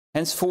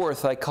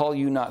 Henceforth I call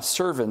you not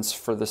servants,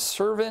 for the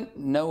servant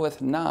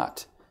knoweth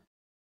not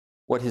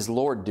what his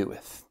Lord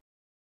doeth.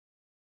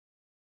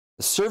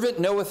 The servant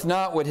knoweth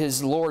not what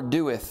his Lord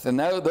doeth. And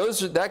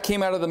that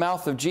came out of the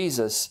mouth of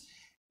Jesus.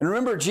 And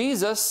remember,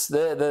 Jesus,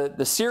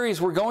 the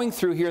series we're going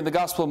through here in the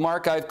Gospel of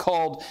Mark, I've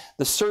called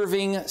the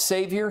serving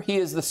Savior. He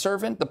is the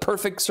servant, the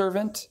perfect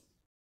servant.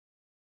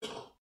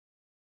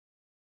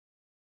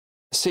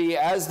 See,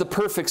 as the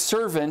perfect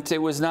servant, it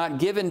was not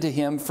given to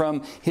him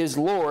from his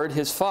Lord,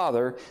 his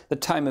Father, the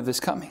time of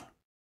his coming.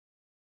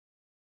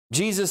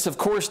 Jesus, of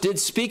course, did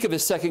speak of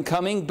his second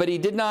coming, but he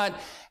did not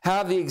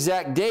have the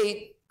exact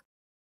date.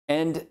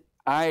 And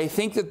I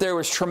think that there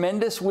was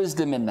tremendous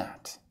wisdom in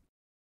that.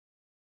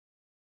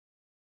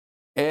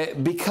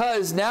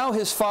 Because now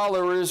his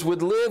followers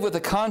would live with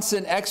a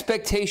constant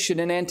expectation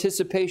and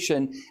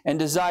anticipation and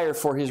desire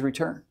for his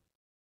return.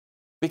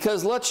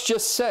 Because let's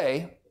just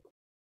say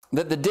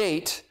that the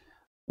date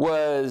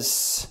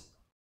was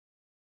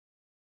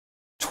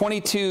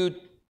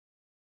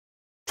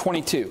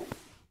 2222,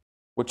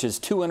 which is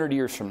 200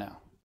 years from now.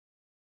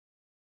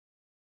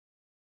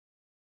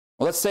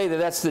 Well, let's say that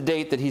that's the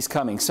date that he's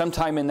coming,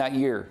 sometime in that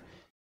year.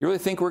 You really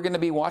think we're going to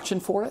be watching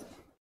for it?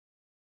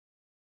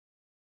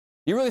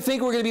 You really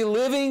think we're going to be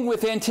living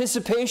with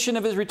anticipation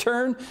of his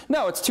return?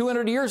 No, it's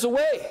 200 years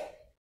away.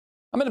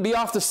 I'm going to be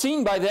off the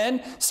scene by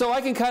then, so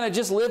I can kind of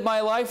just live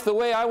my life the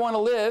way I want to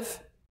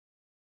live.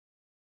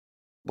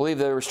 I believe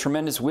there was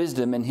tremendous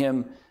wisdom in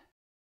him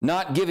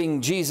not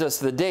giving Jesus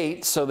the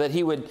date so that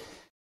he would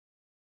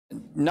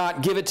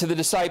not give it to the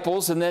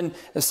disciples, and then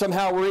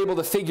somehow we're able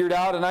to figure it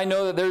out. And I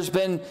know that there's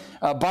been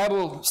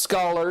Bible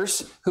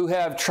scholars who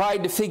have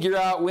tried to figure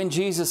out when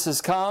Jesus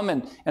has come,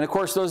 and of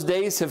course those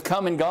days have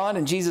come and gone,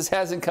 and Jesus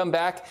hasn't come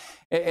back.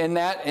 And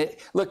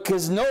look,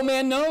 because no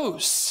man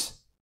knows.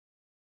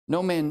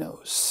 No man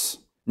knows.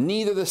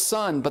 Neither the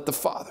Son, but the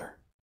Father.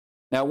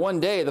 Now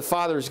one day the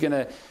Father is going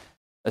to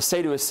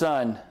say to his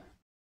Son,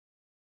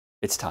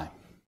 it's time.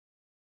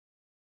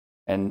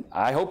 And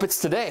I hope it's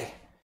today.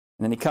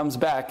 And then he comes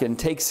back and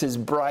takes his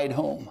bride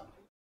home.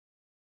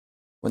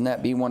 Wouldn't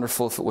that be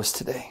wonderful if it was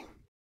today?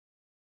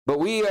 But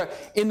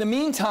in the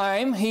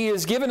meantime, he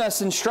has given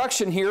us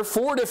instruction here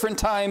 4 different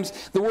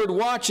times. The word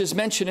watch is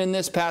mentioned in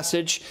this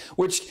passage,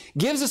 which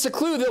gives us a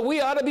clue that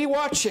we ought to be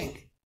watching.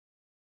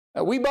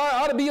 We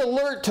ought to be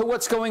alert to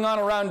what's going on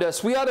around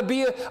us. We ought to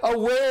be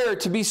aware,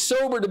 to be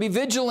sober, to be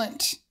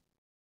vigilant.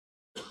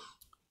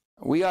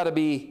 We ought to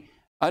be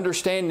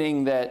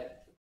understanding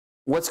that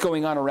what's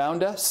going on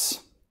around us.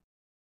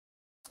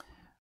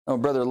 Oh,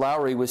 Brother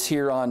Lowry was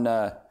here on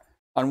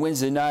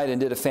Wednesday night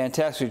and did a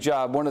fantastic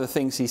job. One of the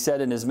things he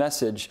said in his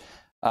message,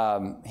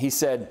 he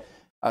said,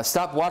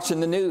 stop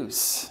watching the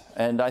news.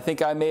 And I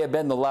think I may have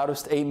been the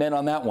loudest amen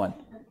on that one.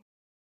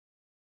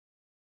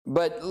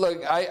 But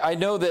look, I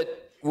know that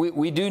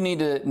we do need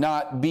to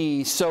not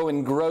be so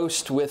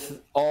engrossed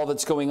with all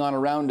that's going on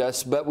around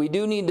us, but we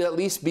do need to at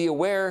least be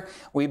aware.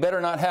 We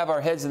better not have our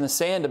heads in the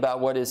sand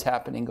about what is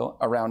happening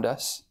around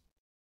us.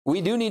 We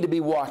do need to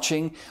be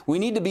watching. We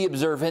need to be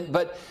observant,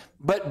 but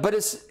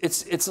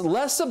it's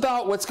less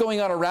about what's going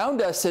on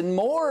around us and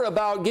more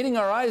about getting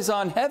our eyes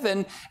on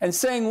heaven and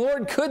saying,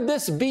 Lord, could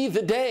this be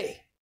the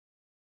day?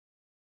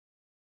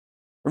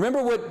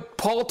 Remember what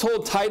Paul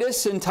told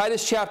Titus in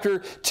Titus chapter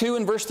 2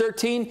 and verse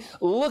 13?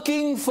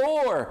 Looking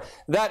for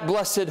that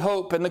blessed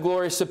hope and the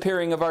glorious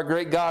appearing of our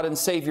great God and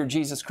Savior,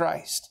 Jesus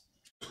Christ.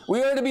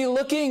 We are to be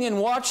looking and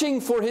watching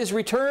for his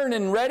return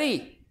and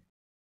ready.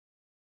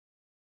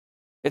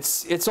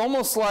 It's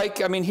almost like,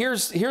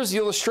 here's the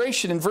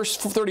illustration in verse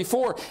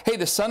 34. Hey,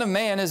 the Son of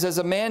Man is as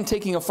a man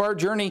taking a far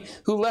journey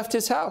who left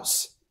his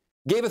house,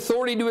 gave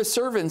authority to his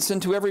servants and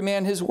to every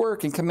man his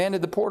work, and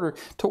commanded the porter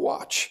to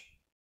watch.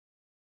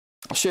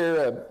 I'll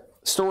share a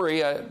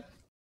story.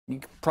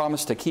 You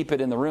promised to keep it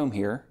in the room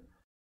here,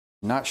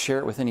 not share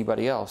it with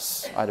anybody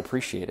else. I'd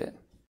appreciate it,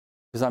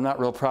 because I'm not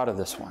real proud of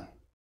this one.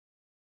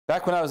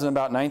 Back when I was in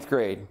about 9th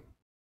grade,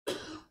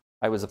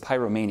 I was a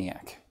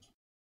pyromaniac.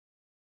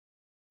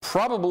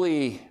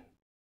 Probably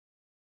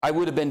I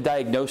would have been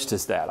diagnosed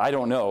as that. I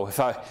don't know. If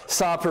I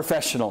saw a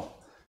professional,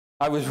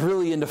 I was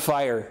really into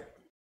fire.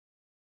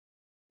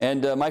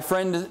 And my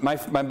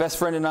best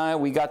friend and I,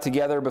 we got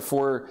together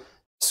before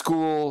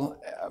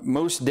school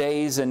most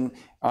days, and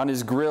on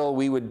his grill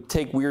we would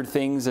take weird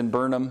things and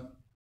burn them.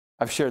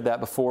 I've shared that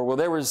before. Well,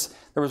 there was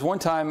one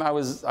time I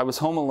was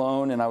home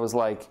alone, and I was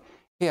like,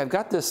 hey, I've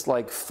got this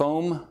like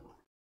foam.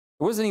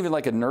 It wasn't even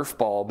like a Nerf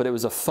ball, but it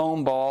was a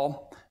foam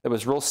ball that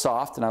was real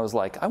soft, and I was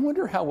like, I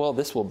wonder how well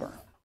this will burn.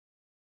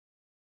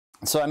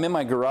 So I'm in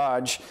my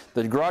garage.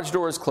 The garage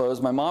door is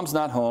closed. My mom's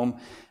not home,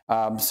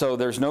 so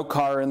there's no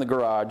car in the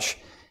garage.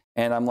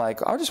 And I'm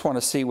like, I just want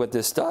to see what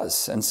this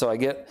does. And so I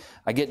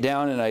get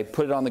down and I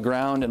put it on the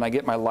ground and I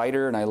get my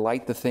lighter and I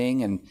light the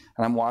thing and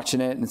I'm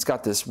watching it and it's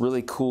got this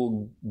really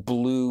cool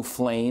blue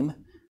flame.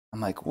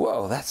 I'm like,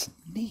 whoa, that's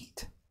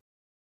neat.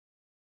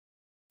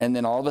 And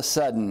then all of a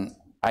sudden,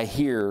 I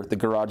hear the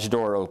garage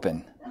door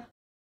open.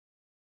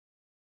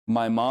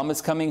 My mom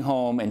is coming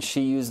home and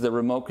she used the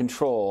remote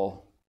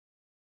control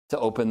to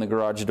open the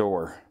garage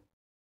door.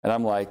 And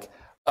I'm like,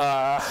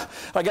 I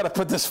got to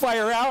put this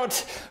fire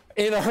out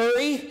in a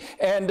hurry.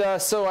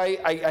 And so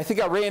I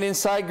think I ran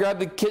inside,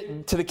 grabbed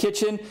to the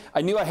kitchen.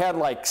 I knew I had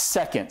like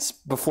seconds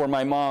before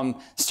my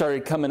mom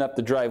started coming up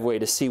the driveway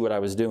to see what I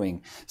was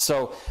doing.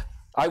 So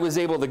I was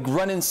able to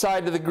run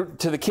inside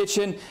to the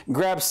kitchen,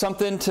 grab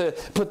something to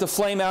put the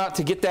flame out,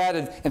 to get that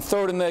and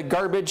throw it in the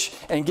garbage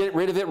and get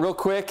rid of it real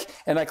quick.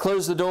 And I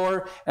closed the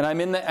door and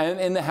I'm in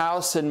the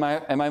house and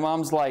my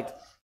mom's like,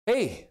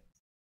 hey,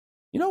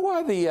 you know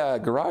why the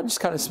garage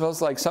kind of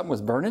smells like something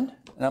was burning?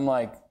 And I'm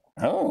like,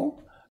 oh.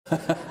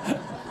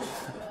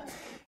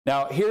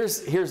 Now,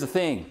 here's the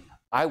thing.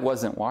 I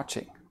wasn't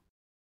watching.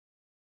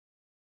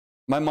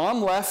 My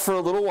mom left for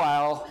a little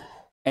while,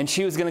 and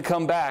she was going to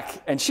come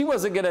back. And she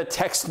wasn't going to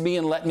text me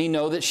and let me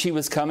know that she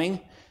was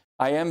coming.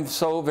 I am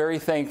so very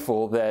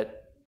thankful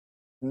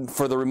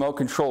for the remote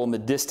control and the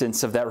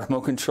distance of that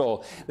remote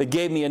control that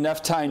gave me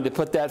enough time to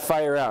put that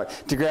fire out,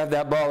 to grab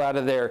that ball out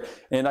of there.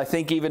 And I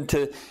think even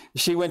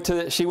she went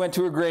to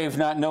her grave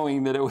not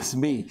knowing that it was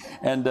me,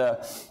 and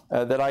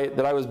that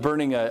I was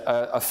burning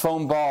a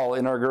foam ball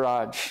in our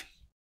garage.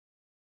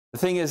 The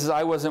thing is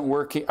I wasn't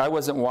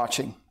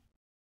watching.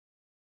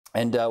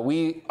 And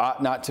we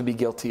ought not to be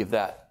guilty of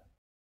that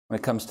when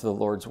it comes to the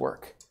Lord's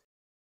work.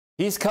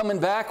 He's coming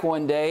back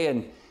one day,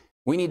 and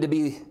we need to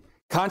be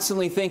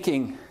constantly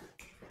thinking,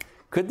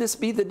 could this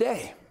be the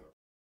day?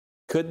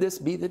 Could this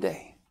be the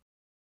day?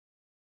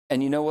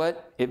 And you know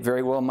what? It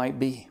very well might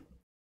be.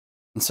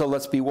 And so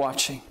let's be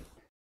watching.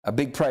 A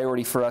big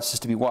priority for us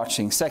is to be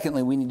watching.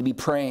 Secondly, we need to be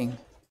praying.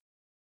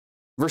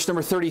 Verse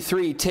number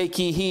 33, take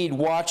ye heed,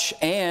 watch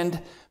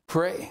and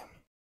pray.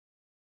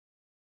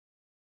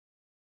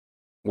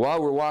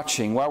 While we're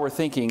watching, while we're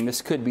thinking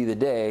this could be the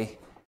day,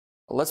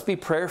 let's be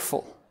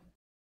prayerful.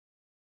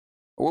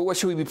 What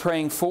should we be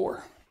praying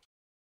for?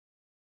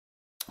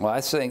 Well, I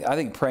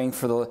think praying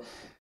for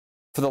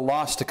the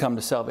lost to come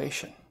to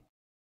salvation.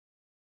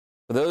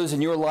 For those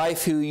in your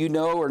life who you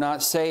know are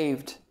not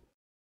saved,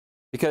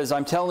 because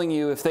I'm telling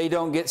you, if they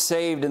don't get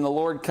saved and the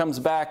Lord comes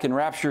back and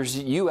raptures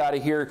you out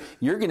of here,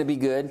 you're going to be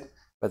good,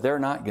 but they're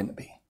not going to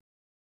be.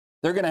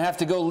 They're going to have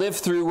to go live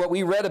through what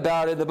we read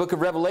about in the book of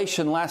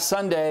Revelation last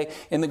Sunday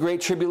in the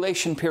Great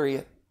Tribulation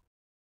period.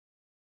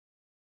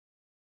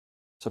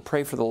 So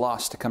pray for the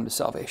lost to come to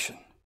salvation.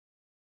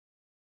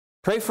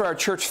 Pray for our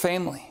church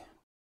family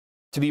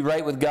to be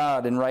right with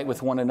God and right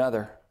with one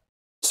another.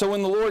 So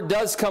when the Lord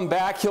does come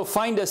back, He'll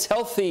find us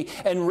healthy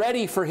and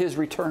ready for His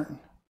return.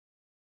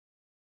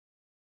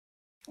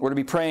 We're to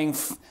be praying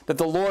that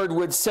the Lord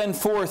would send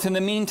forth in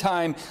the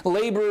meantime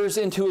laborers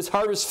into His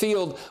harvest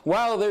field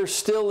while there's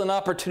still an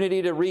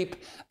opportunity to reap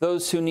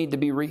those who need to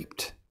be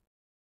reaped.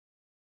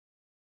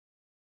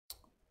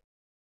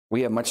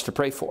 We have much to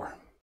pray for.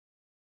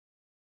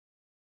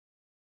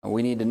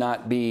 We need to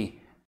not be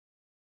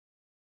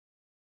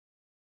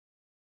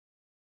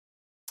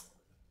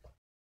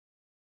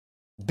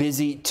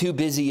too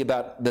busy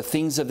about the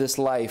things of this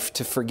life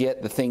to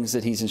forget the things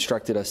that He's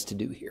instructed us to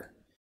do here.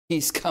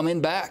 He's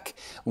coming back.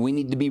 We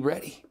need to be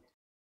ready.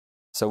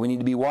 So we need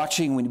to be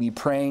watching. We need to be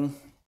praying.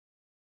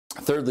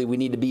 Thirdly, we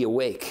need to be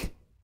awake.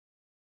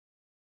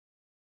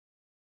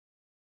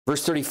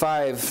 Verse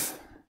 35,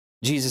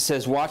 Jesus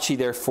says, watch ye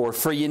therefore,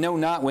 for ye know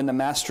not when the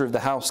master of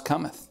the house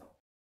cometh.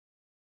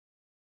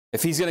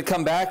 If He's going to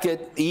come back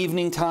at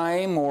evening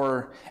time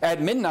or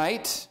at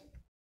midnight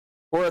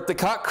or at the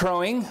cock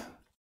crowing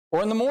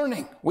or in the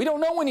morning. We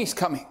don't know when He's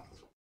coming.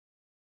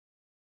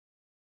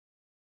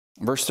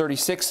 Verse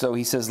 36, though,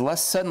 He says,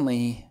 lest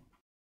suddenly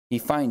He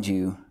find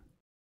you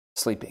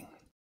sleeping.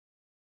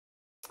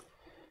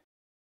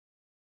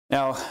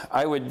 Now,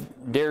 I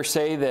would dare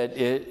say that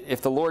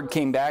if the Lord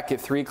came back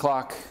at 3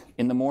 o'clock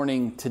in the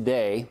morning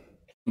today,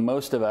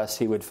 most of us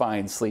He would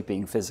find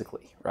sleeping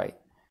physically, right?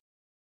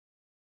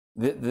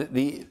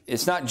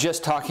 It's not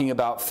just talking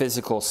about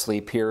physical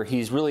sleep here.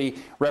 He's really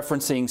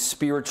referencing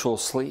spiritual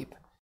sleep.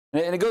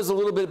 And it goes a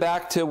little bit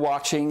back to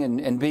watching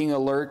and being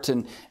alert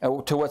and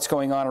to what's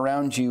going on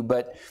around you,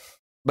 but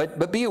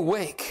be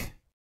awake.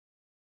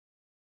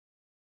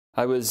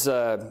 I was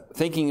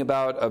thinking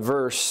about a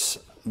verse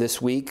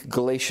this week,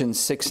 Galatians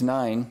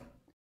 6:9.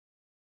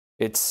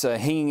 It's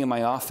hanging in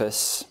my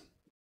office.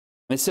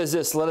 And it says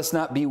this, let us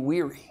not be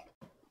weary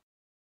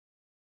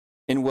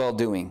in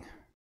well-doing,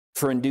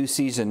 for in due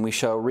season we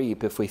shall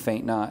reap if we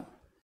faint not.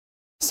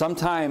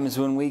 Sometimes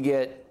when we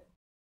get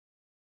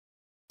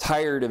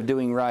tired of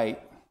doing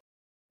right,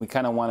 we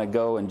kind of want to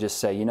go and just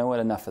say, you know what,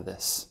 enough of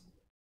this.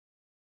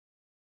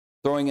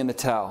 Throwing in the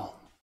towel.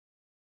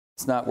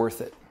 It's not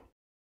worth it.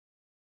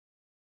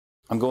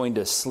 I'm going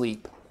to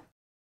sleep.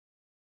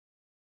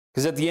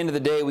 Because at the end of the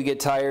day, we get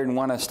tired and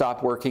want to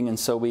stop working, and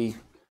so we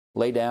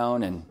lay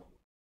down and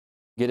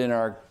get in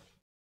our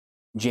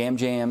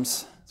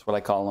jams. That's what I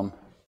call them.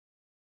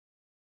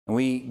 And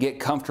we get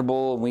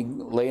comfortable, and we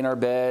lay in our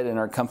bed, in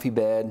our comfy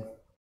bed,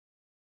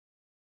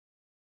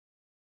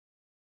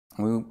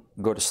 and we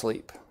go to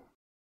sleep.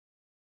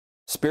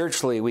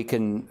 Spiritually, we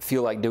can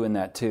feel like doing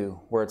that too,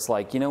 where it's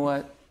like, you know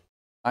what?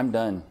 I'm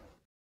done.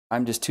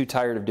 I'm just too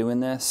tired of doing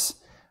this.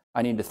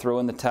 I need to throw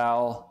in the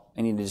towel.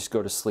 I need to just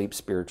go to sleep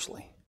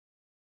spiritually.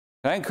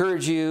 I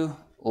encourage you,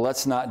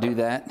 let's not do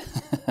that.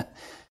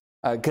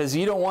 Because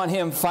you don't want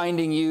him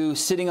finding you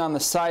sitting on the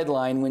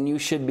sideline when you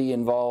should be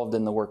involved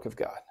in the work of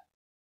God.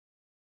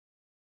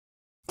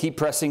 Keep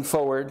pressing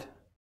forward.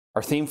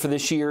 Our theme for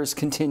this year is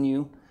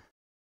continue.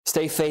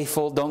 Stay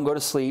faithful. Don't go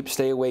to sleep.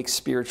 Stay awake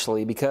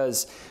spiritually,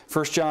 because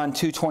 1 John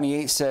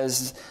 2:28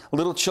 says,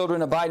 little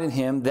children, abide in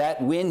him,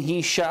 that when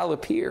he shall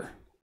appear,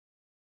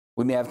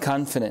 we may have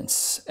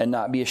confidence and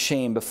not be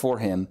ashamed before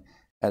him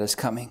at his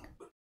coming.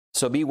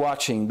 So be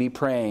watching, be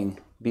praying,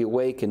 be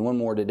awake, and one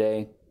more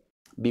today,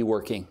 be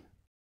working.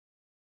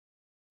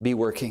 Be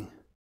working.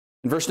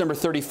 In verse number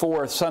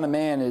 34, Son of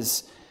Man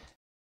is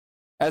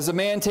as a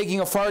man taking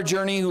a far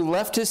journey who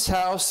left his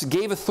house,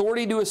 gave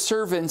authority to his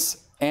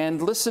servants,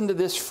 and listen to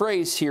this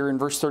phrase here in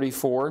verse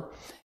 34,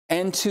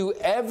 and to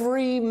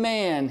every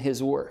man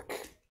his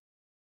work.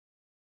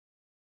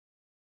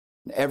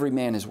 Every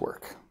man his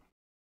work.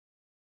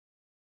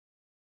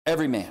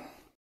 Every man.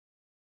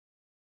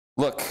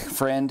 Look,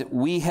 friend,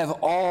 we have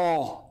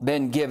all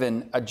been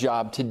given a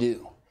job to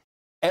do.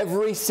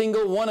 Every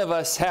single one of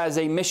us has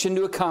a mission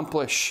to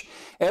accomplish.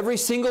 Every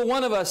single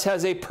one of us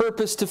has a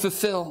purpose to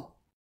fulfill.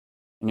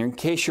 And in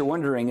case you're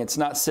wondering, it's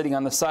not sitting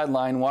on the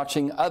sideline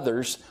watching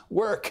others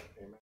work.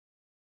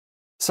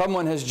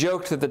 Someone has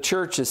joked that the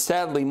church is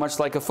sadly much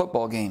like a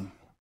football game.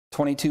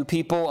 22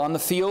 people on the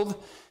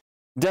field,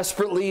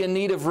 desperately in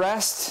need of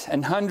rest,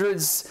 and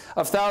hundreds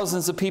of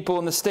thousands of people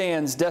in the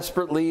stands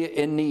desperately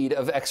in need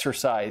of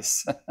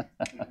exercise.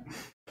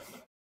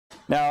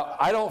 Now,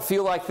 I don't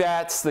feel like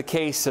that's the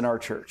case in our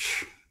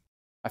church.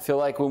 I feel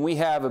like when we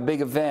have a big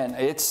event,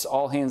 it's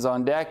all hands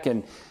on deck,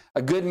 and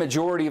a good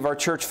majority of our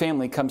church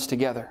family comes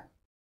together.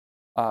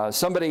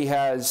 Somebody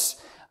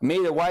has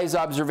made a wise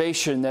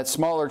observation that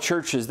smaller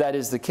churches, that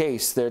is the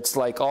case. That it's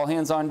like all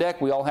hands on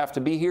deck, we all have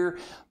to be here.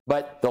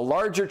 But the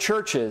larger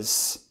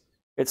churches,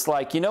 it's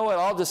like, you know what,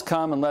 I'll just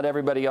come and let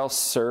everybody else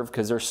serve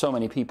because there's so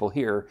many people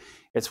here.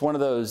 It's one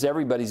of those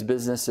everybody's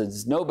business,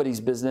 it's nobody's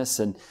business,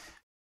 and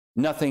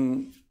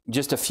nothing,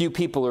 just a few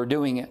people are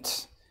doing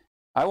it.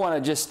 I want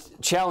to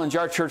just challenge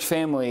our church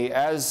family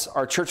as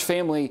our church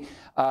family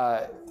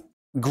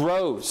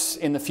grows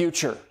in the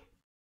future,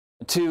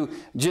 to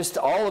just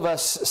all of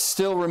us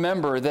still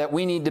remember that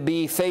we need to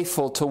be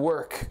faithful to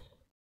work.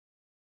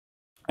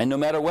 And no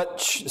matter what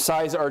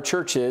size our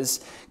church is,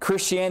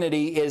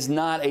 Christianity is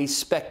not a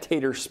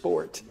spectator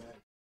sport.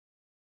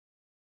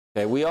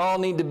 Okay, we all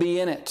need to be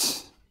in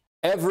it.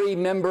 Every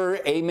member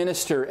a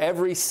minister,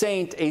 every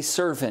saint a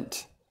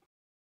servant.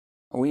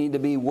 We need to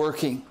be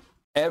working.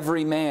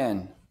 Every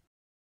man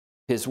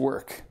his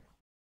work.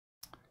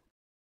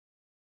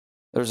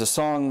 There's a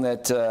song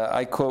that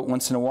I quote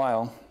once in a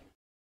while,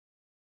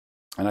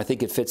 and I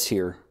think it fits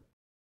here.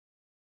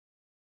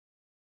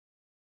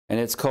 And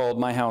it's called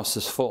My House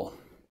is Full.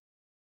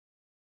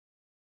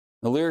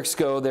 The lyrics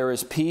go, there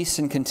is peace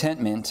and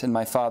contentment in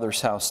my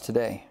Father's house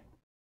today.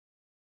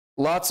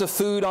 Lots of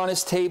food on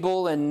his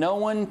table and no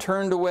one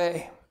turned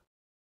away.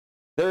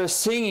 There is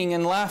singing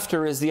and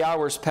laughter as the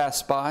hours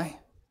pass by.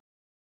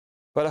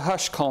 But a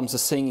hush calms the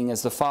singing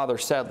as the Father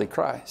sadly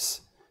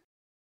cries.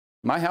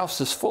 My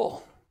house is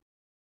full.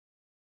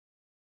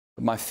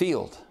 But my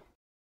field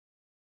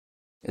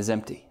is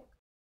empty.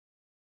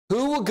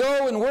 Who will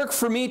go and work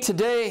for me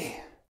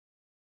today?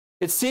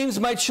 It seems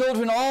my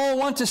children all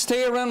want to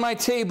stay around my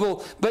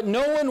table, but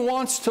no one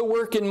wants to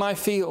work in my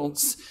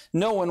fields.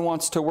 No one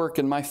wants to work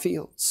in my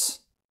fields.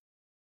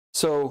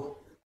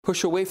 So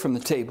push away from the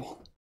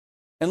table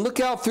and look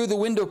out through the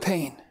window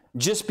pane.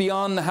 Just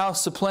beyond the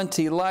house of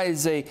plenty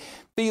lies a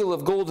field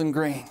of golden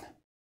grain,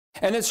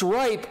 and it's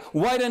ripe,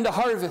 white unto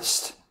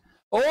harvest.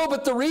 Oh,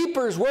 but the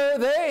reapers, where are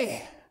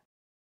they?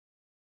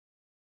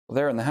 Well,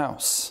 they're in the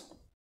house.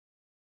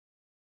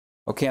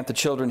 Oh, can't the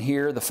children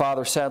hear the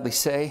father sadly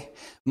say,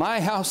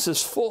 my house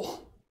is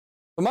full,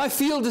 but my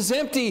field is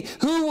empty.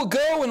 Who will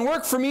go and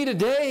work for me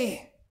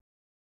today?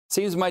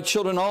 Seems my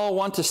children all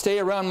want to stay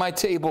around my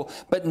table,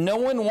 but no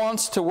one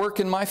wants to work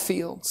in my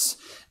fields.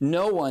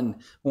 No one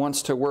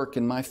wants to work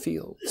in my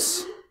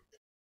fields.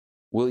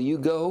 Will you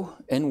go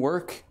and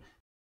work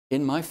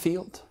in my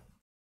field?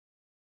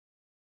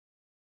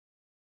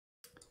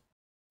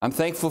 I'm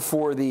thankful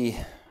for the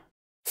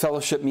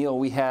fellowship meal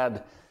we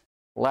had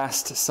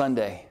last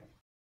Sunday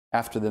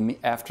after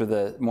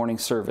the morning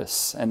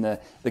service, and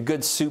the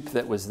good soup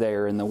that was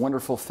there, and the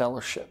wonderful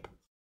fellowship.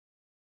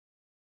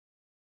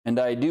 And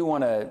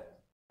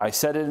I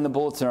said it in the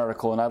bulletin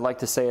article, and I'd like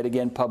to say it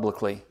again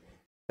publicly.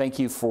 Thank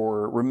you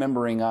for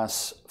remembering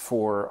us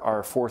for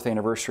our 4th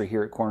anniversary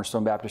here at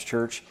Cornerstone Baptist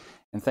Church.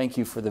 And thank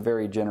you for the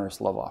very generous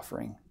love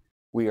offering.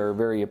 We are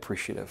very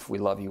appreciative. We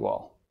love you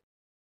all.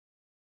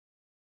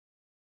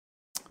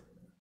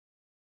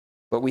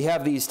 But we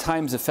have these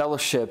times of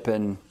fellowship,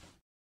 and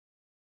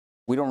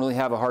we don't really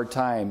have a hard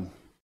time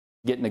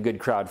getting a good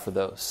crowd for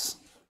those.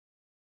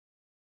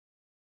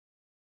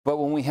 But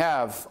when we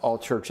have all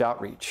church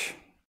outreach,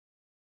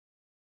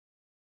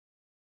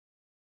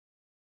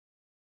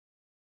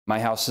 my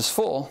house is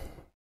full,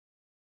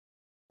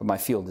 but my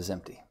field is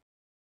empty.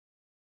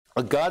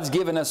 God's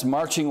given us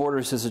marching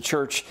orders as a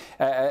church,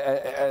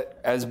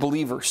 as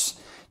believers,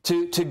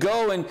 to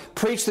go and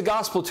preach the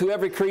gospel to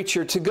every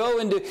creature, to go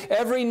into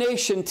every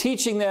nation,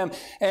 teaching them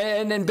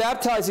and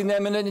baptizing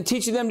them and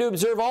teaching them to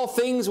observe all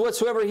things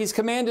whatsoever He's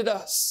commanded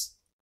us.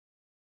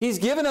 He's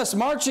given us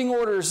marching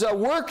orders,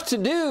 work to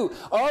do.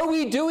 Are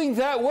we doing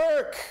that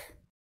work?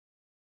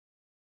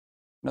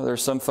 Now, there are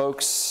some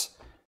folks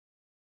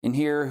in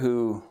here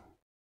who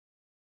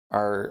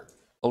are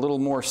a little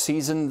more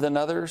seasoned than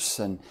others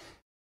and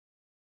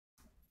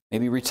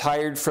maybe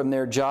retired from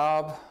their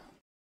job.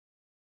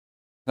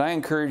 Can I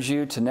encourage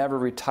you to never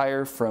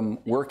retire from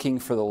working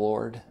for the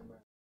Lord?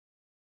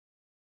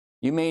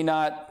 You may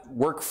not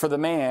work for the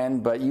man,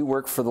 but you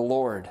work for the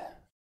Lord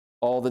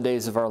all the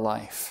days of our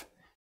life.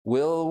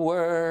 We'll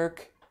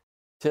work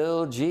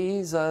till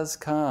Jesus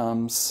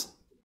comes.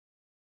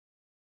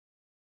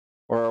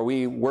 Or are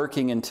we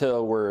working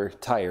until we're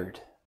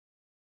tired?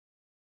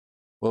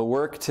 We'll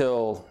work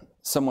till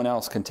someone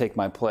else can take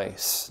my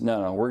place.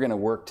 No, we're going to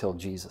work till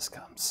Jesus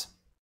comes.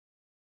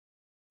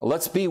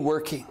 Let's be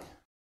working.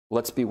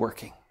 Let's be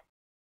working.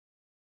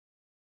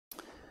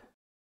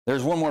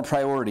 There's one more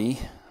priority,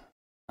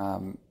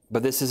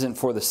 but this isn't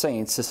for the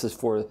saints. This is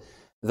for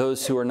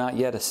those who are not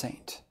yet a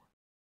saint.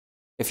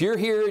 If you're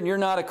here and you're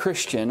not a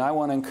Christian, I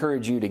want to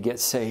encourage you to get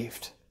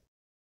saved.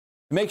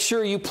 Make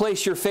sure you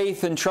place your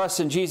faith and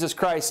trust in Jesus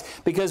Christ,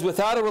 because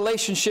without a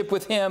relationship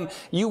with Him,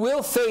 you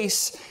will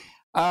face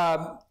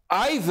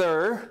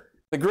either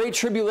the Great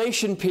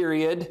Tribulation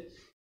period.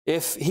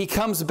 If He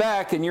comes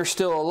back and you're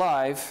still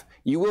alive,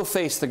 you will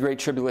face the Great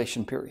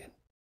Tribulation period.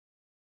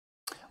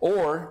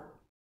 Or,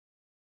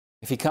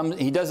 if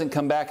He doesn't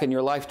come back in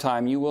your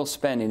lifetime, you will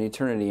spend an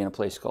eternity in a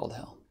place called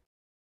hell.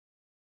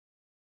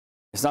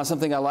 It's not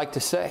something I like to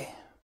say,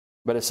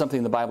 but it's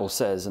something the Bible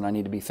says, and I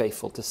need to be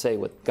faithful to say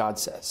what God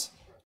says.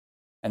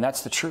 And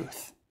that's the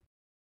truth.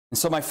 And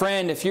so, my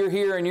friend, if you're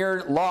here and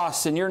you're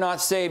lost and you're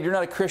not saved, you're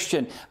not a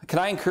Christian, can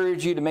I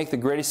encourage you to make the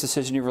greatest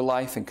decision of your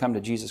life and come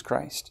to Jesus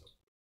Christ?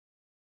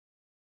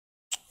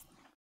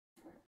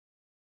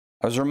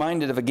 I was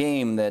reminded of a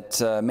game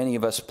that many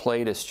of us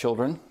played as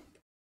children,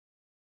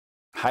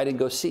 hide and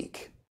go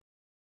seek.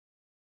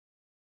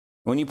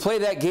 When you play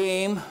that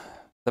game,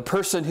 the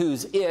person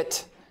who's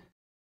it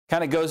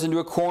kind of goes into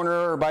a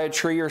corner or by a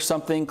tree or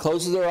something,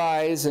 closes their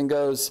eyes and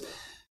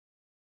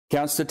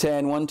counts to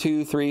 10, 1,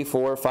 2, 3,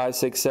 4, 5,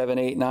 6, 7,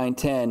 8, 9,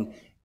 10.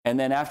 And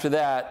then after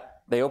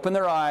that, they open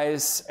their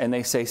eyes and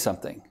they say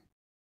something.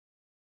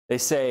 They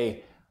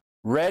say,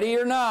 ready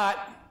or not,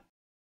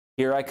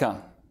 here I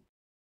come.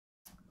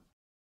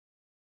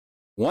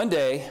 One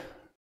day,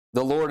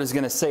 the Lord is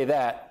going to say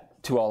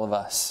that to all of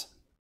us.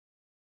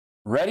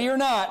 Ready or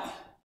not,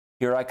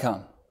 here I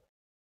come.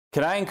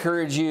 Can I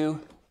encourage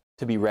you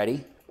to be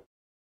ready?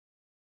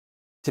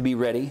 To be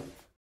ready.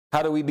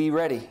 How do we be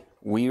ready?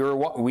 We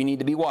need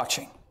to be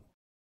watching.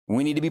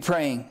 We need to be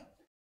praying.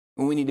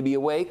 We need to be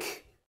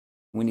awake.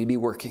 We need to be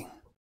working.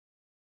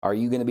 Are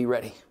you going to be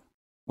ready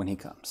when He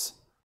comes?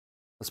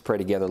 Let's pray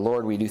together.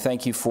 Lord, we do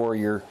thank You for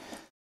Your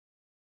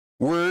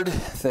word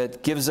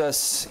that gives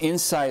us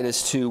insight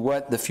as to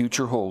what the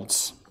future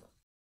holds.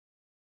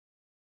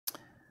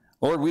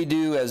 Lord, we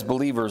do as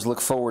believers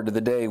look forward to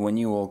the day when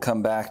You will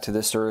come back to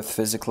this earth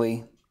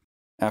physically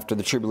after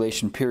the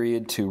tribulation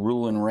period to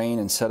rule and reign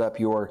and set up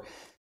Your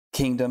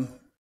kingdom.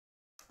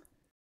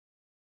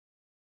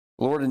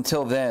 Lord,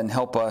 until then,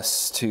 help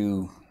us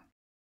to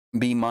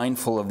be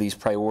mindful of these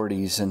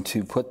priorities and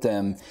to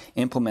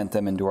implement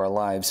them into our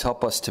lives.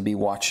 Help us to be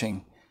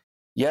watching.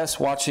 Yes,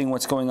 watching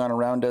what's going on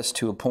around us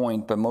to a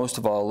point, but most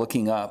of all,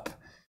 looking up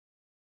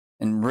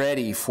and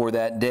ready for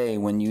that day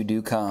when You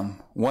do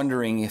come,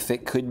 wondering if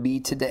it could be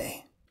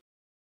today.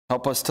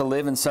 Help us to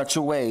live in such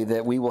a way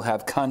that we will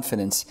have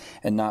confidence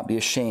and not be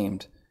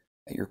ashamed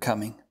that You're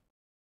coming.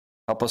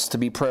 Help us to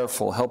be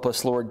prayerful. Help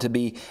us, Lord, to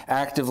be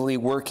actively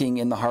working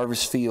in the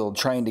harvest field,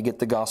 trying to get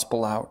the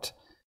gospel out.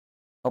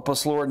 Help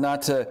us, Lord,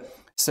 not to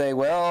say,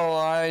 well,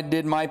 I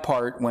did my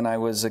part when I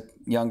was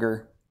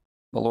younger.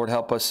 But Lord,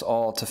 help us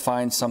all to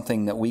find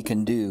something that we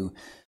can do,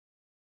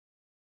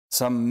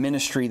 some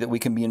ministry that we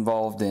can be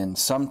involved in,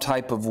 some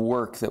type of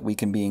work that we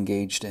can be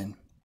engaged in.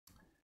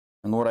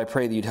 And Lord, I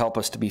pray that You'd help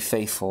us to be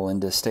faithful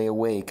and to stay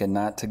awake and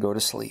not to go to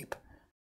sleep.